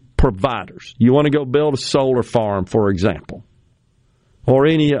energy providers. You want to go build a solar farm, for example, or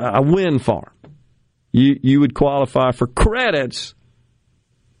a wind farm. You would qualify for credits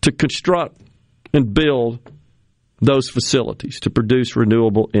to construct and build those facilities to produce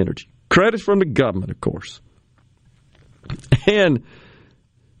renewable energy. Credits from the government, of course. And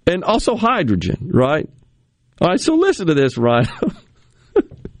also hydrogen, right? All right, so listen to this, Ryan.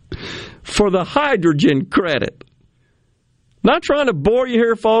 For the hydrogen credit. Not trying to bore you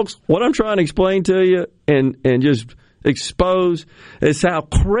here, folks. What I'm trying to explain to you and just expose is how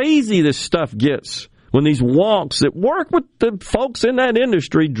crazy this stuff gets when these wonks that work with the folks in that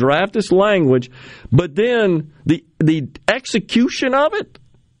industry draft this language, but then the execution of it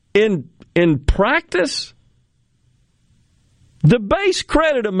in practice, the base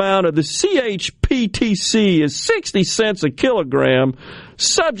credit amount of the CHPTC is 60 cents a kilogram,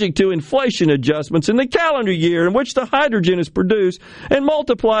 subject to inflation adjustments in the calendar year in which the hydrogen is produced and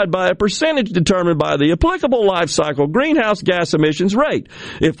multiplied by a percentage determined by the applicable life cycle greenhouse gas emissions rate.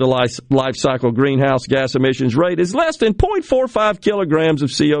 If the life cycle greenhouse gas emissions rate is less than 0.45 kilograms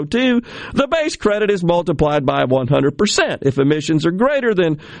of CO2, the base credit is multiplied by 100%. If emissions are greater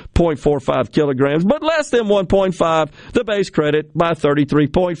than 0.45 kilograms but less than 1.5, the base credit by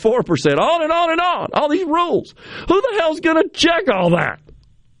 33.4%. On and on and on. All these rules. Who the hell's going to check all that?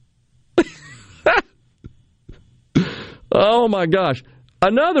 Oh, my gosh.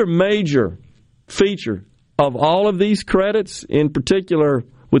 Another major feature of all of these credits, in particular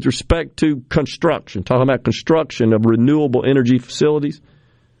with respect to construction, talking about construction of renewable energy facilities,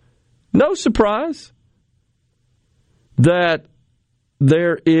 no surprise that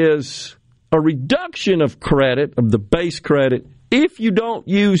there is a reduction of credit, of the base credit, if you don't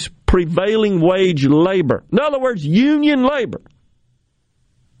use prevailing wage labor. In other words, union labor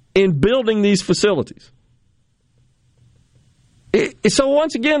in building these facilities. So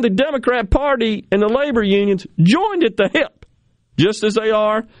once again, the Democrat Party and the labor unions joined at the hip, just as they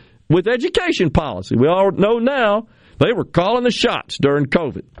are with education policy. We all know now they were calling the shots during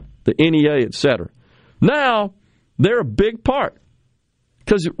COVID, the NEA, et cetera. Now, they're a big part.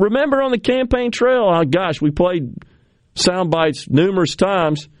 Because remember on the campaign trail, oh gosh, we played sound bites numerous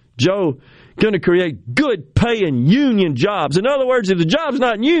times, Joe going to create good paying union jobs. In other words, if the job's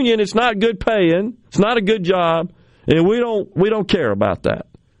not union, it's not good paying, it's not a good job. And we don't care about that.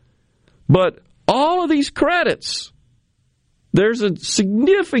 But all of these credits, there's a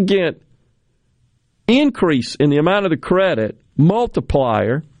significant increase in the amount of the credit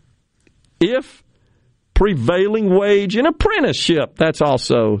multiplier if prevailing wage and apprenticeship, that's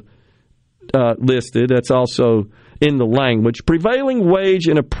also listed, that's also in the language. Prevailing wage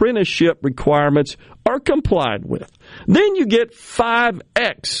and apprenticeship requirements are complied with. Then you get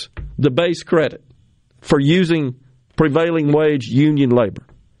 5x the base credit for using prevailing wage union labor.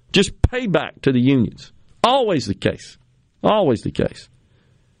 just pay back to the unions. Always the case. Always the case.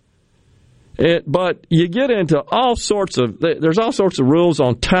 But you get into there's all sorts of rules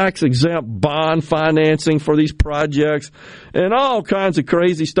on tax-exempt bond financing for these projects and all kinds of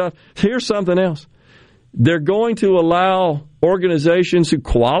crazy stuff. Here's something else. They're going to allow organizations who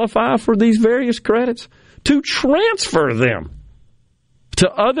qualify for these various credits to transfer them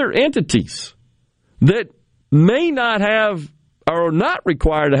to other entities that may not have or are not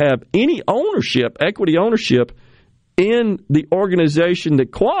required to have any ownership, equity ownership, in the organization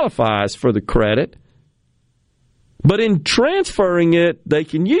that qualifies for the credit. But in transferring it, they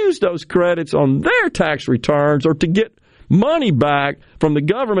can use those credits on their tax returns or to get money back from the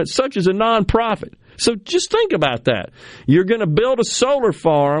government, such as a nonprofit. So just think about that. You're going to build a solar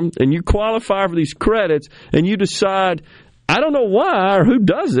farm, and you qualify for these credits, and you decide, I don't know why or who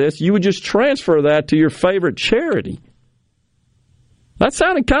does this, you would just transfer that to your favorite charity. That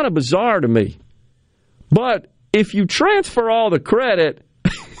sounded kind of bizarre to me. But if you transfer all the credit,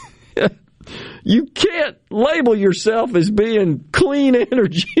 you can't label yourself as being clean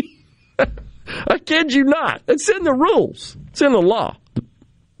energy. I kid you not. It's in the rules. It's in the law.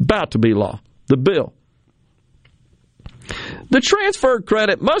 About to be law. The bill. The transferred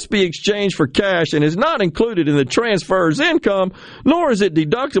credit must be exchanged for cash and is not included in the transferor's income, nor is it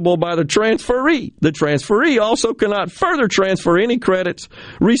deductible by the transferee. The transferee also cannot further transfer any credits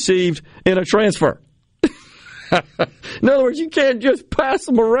received in a transfer. In other words, you can't just pass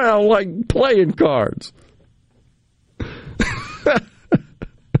them around like playing cards.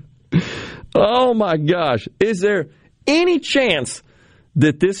 Oh, my gosh. Is there any chance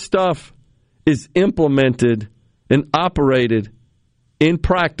that this stuff is implemented and operated in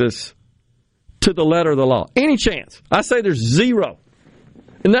practice to the letter of the law? Any chance? I say there's zero.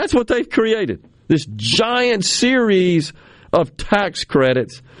 And that's what they've created, this giant series of tax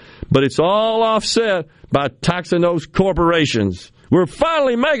credits. But it's all offset by taxing those corporations. We're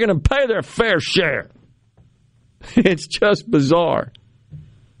finally making them pay their fair share. It's just bizarre.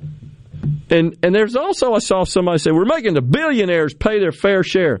 And there's also, I saw somebody say, we're making the billionaires pay their fair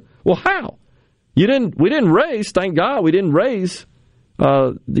share. Well, how? We didn't raise, thank God, we didn't raise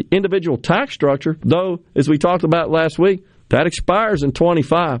the individual tax structure, though, as we talked about last week, that expires in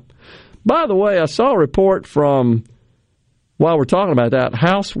 25. By the way, I saw a report from, while we're talking about that,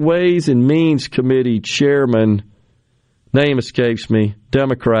 House Ways and Means Committee chairman, name escapes me,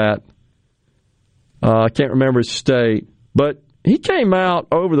 Democrat, I can't remember his state, but he came out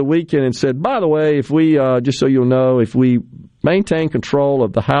over the weekend and said, by the way, if we, just so you'll know, if we maintain control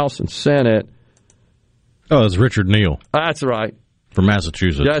of the House and Senate. Oh, it's Richard Neal. That's right. From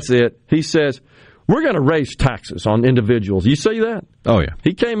Massachusetts. That's it. He says, we're going to raise taxes on individuals. You see that? Oh, yeah.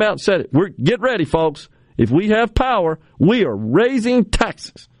 He came out and said it. Get ready, folks. If we have power, we are raising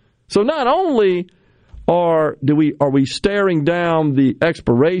taxes. So not only are we staring down the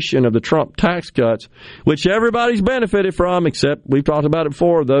expiration of the Trump tax cuts, which everybody's benefited from, except we've talked about it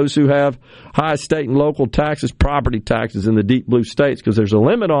before, those who have high state and local taxes, property taxes in the deep blue states, because there's a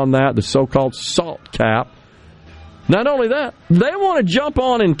limit on that, the so-called SALT cap. Not only that, they want to jump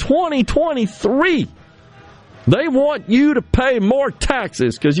on in 2023. They want you to pay more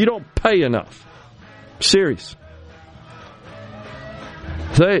taxes because you don't pay enough. Serious.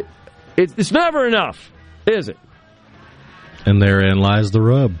 It's never enough, is it? And therein lies the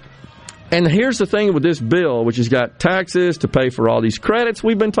rub. And here's the thing with this bill, which has got taxes to pay for all these credits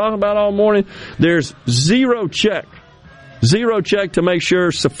we've been talking about all morning. There's zero check to make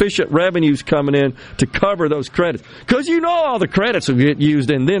sure sufficient revenue's coming in to cover those credits. Because you know all the credits will get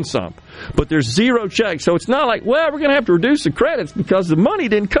used and then some. But there's zero check. So it's not like, well, we're going to have to reduce the credits because the money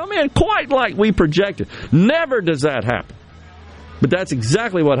didn't come in quite like we projected. Never does that happen. But that's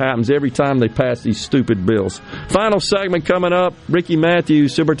exactly what happens every time they pass these stupid bills. Final segment coming up. Ricky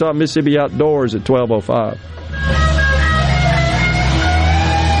Matthews, Super Talk Mississippi Outdoors at 12:05.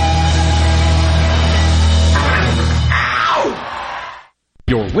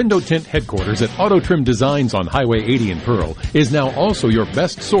 Your window tint headquarters at Auto Trim Designs on Highway 80 in Pearl is now also your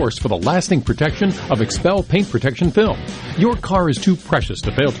best source for the lasting protection of Expel paint protection film. Your car is too precious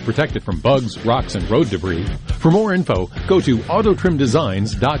to fail to protect it from bugs, rocks, and road debris. For more info, go to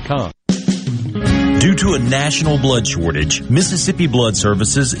autotrimdesigns.com. Due to a national blood shortage, Mississippi Blood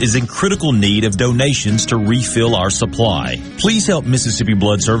Services is in critical need of donations to refill our supply. Please help Mississippi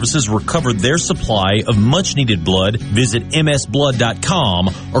Blood Services recover their supply of much-needed blood. Visit msblood.com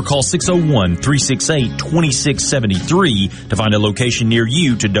or call 601-368-2673 to find a location near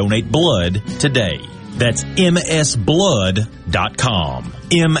you to donate blood today. That's msblood.com.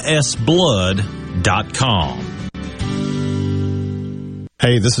 msblood.com.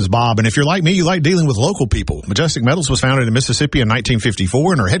 Hey, this is Bob, and if you're like me, you like dealing with local people. Majestic Metals was founded in Mississippi in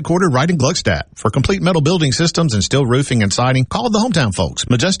 1954 and are headquartered right in Gluckstadt. For complete metal building systems and steel roofing and siding, call the hometown folks.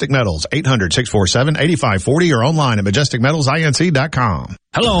 Majestic Metals, 800-647-8540 or online at majesticmetalsinc.com.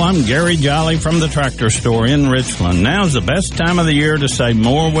 Hello, I'm Gary Jolly from the Tractor Store in Richland. Now's the best time of the year to save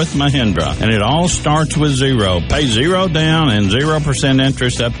more with Mahindra, and it all starts with zero. Pay zero down and 0%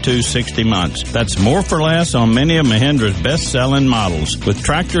 interest up to 60 months. That's more for less on many of Mahindra's best-selling models, with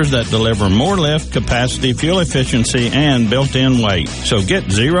tractors that deliver more lift, capacity, fuel efficiency, and built-in weight. So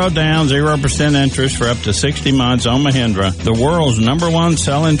get zero down, 0% interest for up to 60 months on Mahindra, the world's #1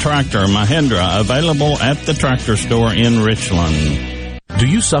 selling tractor, Mahindra, available at the Tractor Store in Richland. Do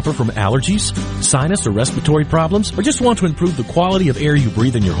you suffer from allergies, sinus, or respiratory problems, or just want to improve the quality of air you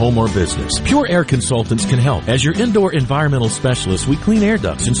breathe in your home or business? Pure Air Consultants can help. As your indoor environmental specialist, we clean air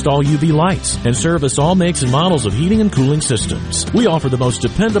ducts, install UV lights, and service all makes and models of heating and cooling systems. We offer the most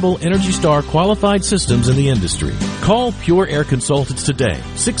dependable Energy Star qualified systems in the industry. Call Pure Air Consultants today,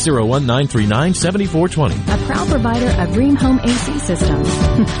 601-939-7420. A proud provider of Rheem Home AC systems.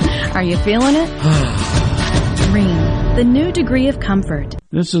 Are you feeling it? Rheem, the new degree of comfort.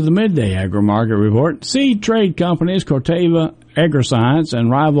 This is the Midday Agri-Market Report. Seed trade companies Corteva Agriscience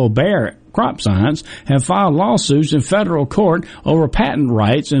and rival Bayer Crop Science have filed lawsuits in federal court over patent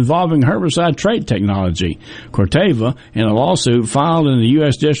rights involving herbicide trait technology. Corteva, in a lawsuit filed in the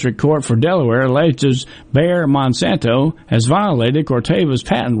U.S. District Court for Delaware, alleges Bayer Monsanto has violated Corteva's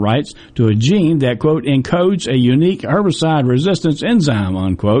patent rights to a gene that, quote, encodes a unique herbicide resistance enzyme,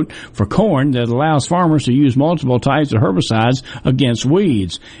 unquote, for corn that allows farmers to use multiple types of herbicides against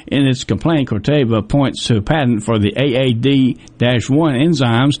weeds. In its complaint, Corteva points to a patent for the AAD-1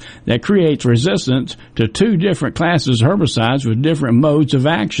 enzymes that creates resistance to two different classes of herbicides with different modes of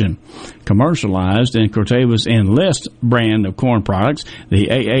action. Commercialized in Corteva's Enlist brand of corn products,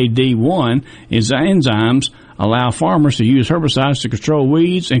 the AAD1 enzymes allow farmers to use herbicides to control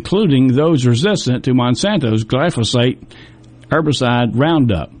weeds, including those resistant to Monsanto's glyphosate herbicide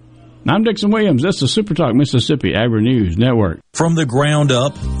Roundup. I'm Dixon Williams. This is Super Talk Mississippi Agri-News Network. From the ground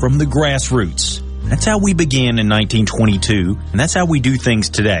up, from the grassroots. That's how we began in 1922, and that's how we do things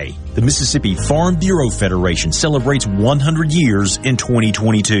today. The Mississippi Farm Bureau Federation celebrates 100 years in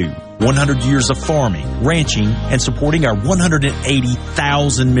 2022. 100 years of farming, ranching, and supporting our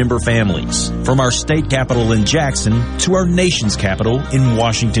 180,000 member families. From our state capital in Jackson to our nation's capital in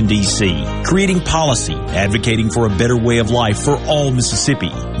Washington, D.C. Creating policy, advocating for a better way of life for all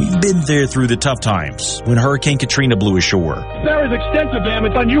Mississippi. We've been there through the tough times when Hurricane Katrina blew ashore. There is extensive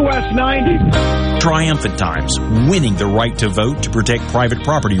damage on US 90. Triumphant times, winning the right to vote to protect private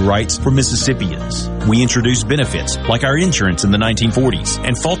property rights for Mississippians. We introduced benefits like our insurance in the 1940s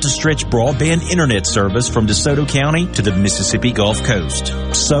and fought to stretch broadband internet service from DeSoto County to the Mississippi Gulf Coast.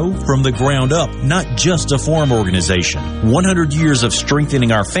 So, from the ground up, not just a farm organization, 100 years of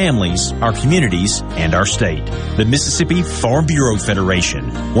strengthening our families, our communities, and our state. The Mississippi Farm Bureau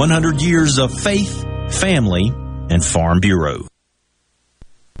Federation. 100 years of faith, family, and Farm Bureau.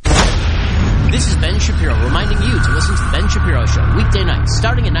 This is Ben Shapiro reminding you to listen to The Ben Shapiro Show weekday nights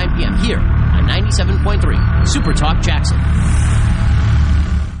starting at 9 p.m. here on 97.3 Super Talk Jackson.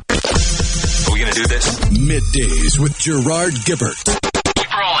 Are we going to do this? Middays with Gerard Gibbert.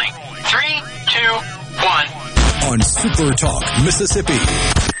 Keep rolling. 3, 2, 1. On Super Talk Mississippi.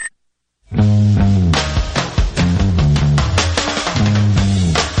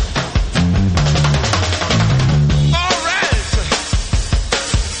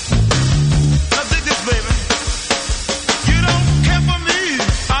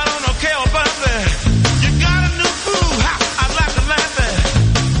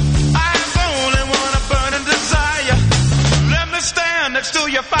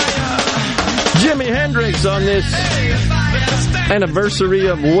 Jimi Hendrix on this anniversary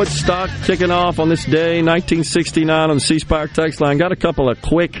of Woodstock, kicking off on this day, 1969, on the C Spire text line. Got a couple of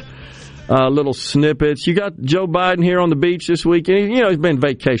quick little snippets. You got Joe Biden here on the beach this weekend. You know, he's been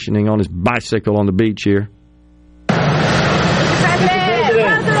vacationing on his bicycle on the beach here. President,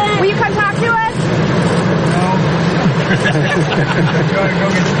 will you come talk to us?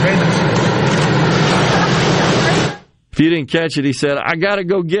 If you didn't catch it, he said, I got to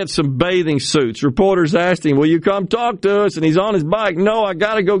go get some bathing suits. Reporters asked him, will you come talk to us? And he's on his bike. No, I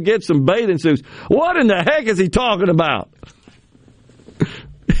got to go get some bathing suits. What in the heck is he talking about?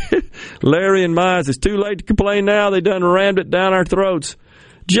 Larry and Mize, it's too late to complain now. They done rammed it down our throats.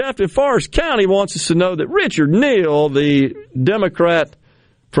 Jeff in Forest County wants us to know that Richard Neal, the Democrat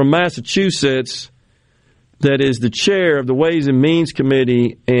from Massachusetts, that is the chair of the Ways and Means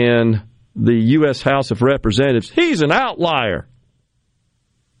Committee and the U.S. House of Representatives, he's an outlier.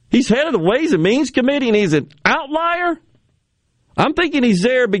 He's head of the Ways and Means Committee, and he's an outlier? I'm thinking he's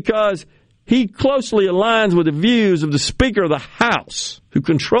there because he closely aligns with the views of the Speaker of the House, who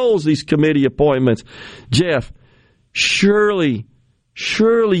controls these committee appointments. Jeff, surely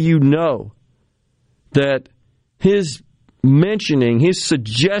you know that his mentioning, his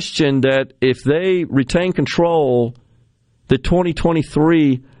suggestion that if they retain control, that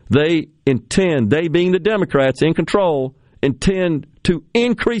 2023, they being the Democrats in control, intend to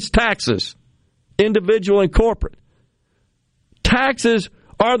increase taxes, individual and corporate. Taxes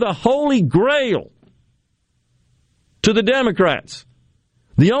are the holy grail to the Democrats.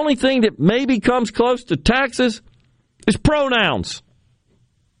 The only thing that maybe comes close to taxes is pronouns.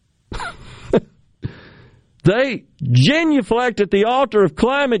 They genuflect at the altar of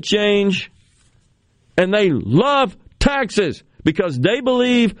climate change, and they love taxes because they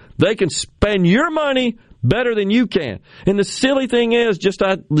believe they can spend your money better than you can. And the silly thing is, just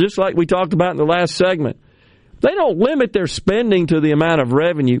like we talked about in the last segment, they don't limit their spending to the amount of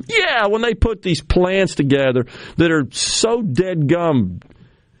revenue. Yeah, when they put these plans together that are so dead-gum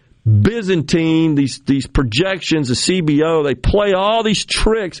Byzantine, these projections, the CBO, they play all these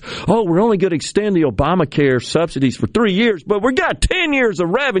tricks. Oh, we're only going to extend the Obamacare subsidies for 3 years, but we got 10 years of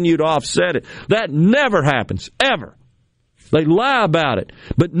revenue to offset it. That never happens, ever. They lie about it,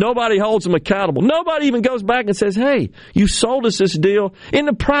 but nobody holds them accountable. Nobody even goes back and says, hey, you sold us this deal. In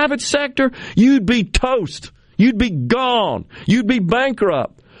the private sector, you'd be toast. You'd be gone. You'd be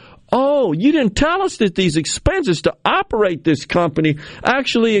bankrupt. Oh, you didn't tell us that these expenses to operate this company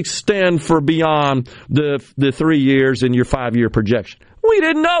actually extend for beyond the 3 years in your 5-year projection. We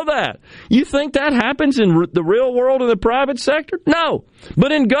didn't know that. You think that happens in the real world in the private sector? No.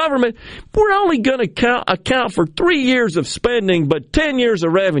 But in government, we're only going to account for 3 years of spending, but 10 years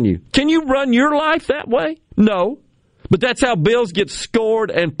of revenue. Can you run your life that way? No. But that's how bills get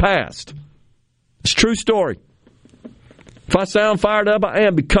scored and passed. It's a true story. If I sound fired up, I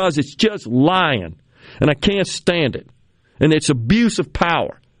am, because it's just lying, and I can't stand it. And it's abuse of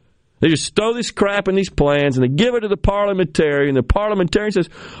power. They just throw this crap in these plans, and they give it to the parliamentarian, and the parliamentarian says,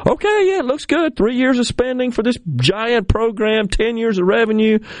 okay, yeah, it looks good. 3 years of spending for this giant program, 10 years of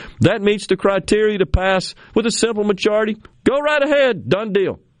revenue. That meets the criteria to pass with a simple majority. Go right ahead. Done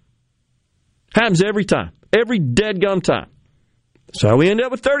deal. Happens every time. Every dead-gum time. That's how we end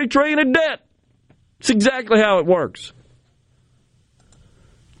up with $30 trillion in debt. It's exactly how it works.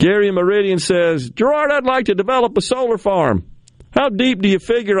 Gary in Meridian says, Gerard, I'd like to develop a solar farm. How deep do you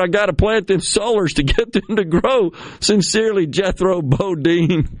figure I got to plant them solars to get them to grow? Sincerely, Jethro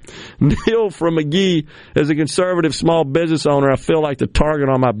Bodine. Neil from McGee, as a conservative small business owner, I feel like the target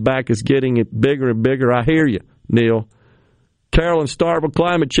on my back is getting bigger and bigger. I hear you, Neil. Carolyn Starkville,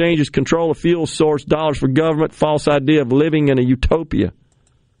 climate change is control of fuel source, dollars for government, false idea of living in a utopia.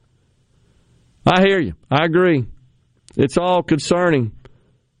 I hear you. I agree. It's all concerning.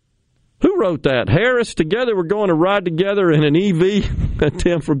 Who wrote that? Harris, together we're going to ride together in an EV.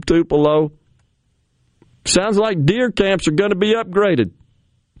 Tim from Tupelo. Sounds like deer camps are going to be upgraded.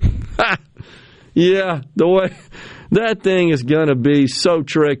 Yeah, the way that thing is going to be so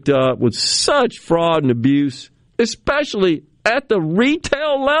tricked up with such fraud and abuse, especially at the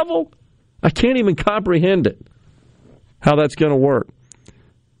retail level. I can't even comprehend it, how that's going to work.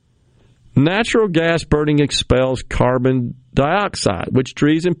 Natural gas burning expels carbon dioxide, which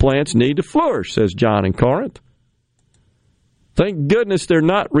trees and plants need to flourish, says John in Corinth. Thank goodness they're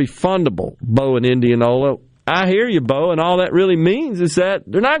not refundable, Bo in Indianola. I hear you, Bo, and all that really means is that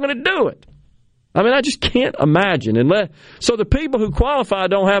they're not going to do it. I mean, I just can't imagine. So the people who qualify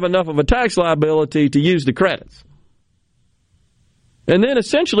don't have enough of a tax liability to use the credits. And then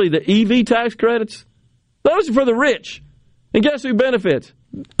essentially the EV tax credits, those are for the rich. And guess who benefits?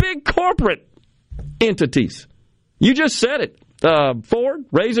 Big corporate entities. You just said it. Ford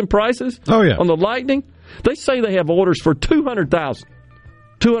raising prices on the Lightning. They say they have orders for 200,000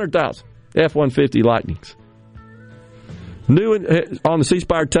 F-150 Lightnings. New on the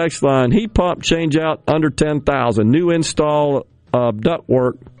C-Spire text line, heat pump change out under 10,000. New install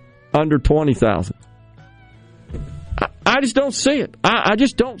ductwork under 20,000. I just don't see it. I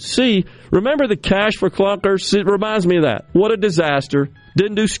just don't see. Remember the cash for clunkers? It reminds me of that. What a disaster.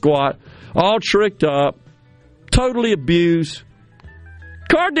 Didn't do squat. All tricked up. Totally abused.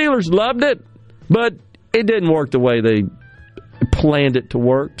 Car dealers loved it, but it didn't work the way they planned it to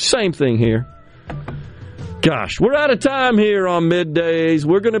work. Same thing here. Gosh, we're out of time here on Middays.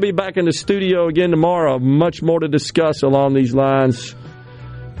 We're going to be back in the studio again tomorrow. Much more to discuss along these lines.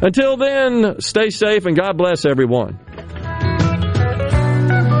 Until then, stay safe and God bless everyone.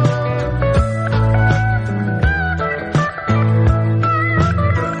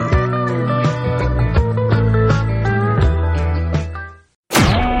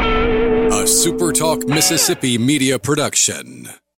 Talk Mississippi Media Production.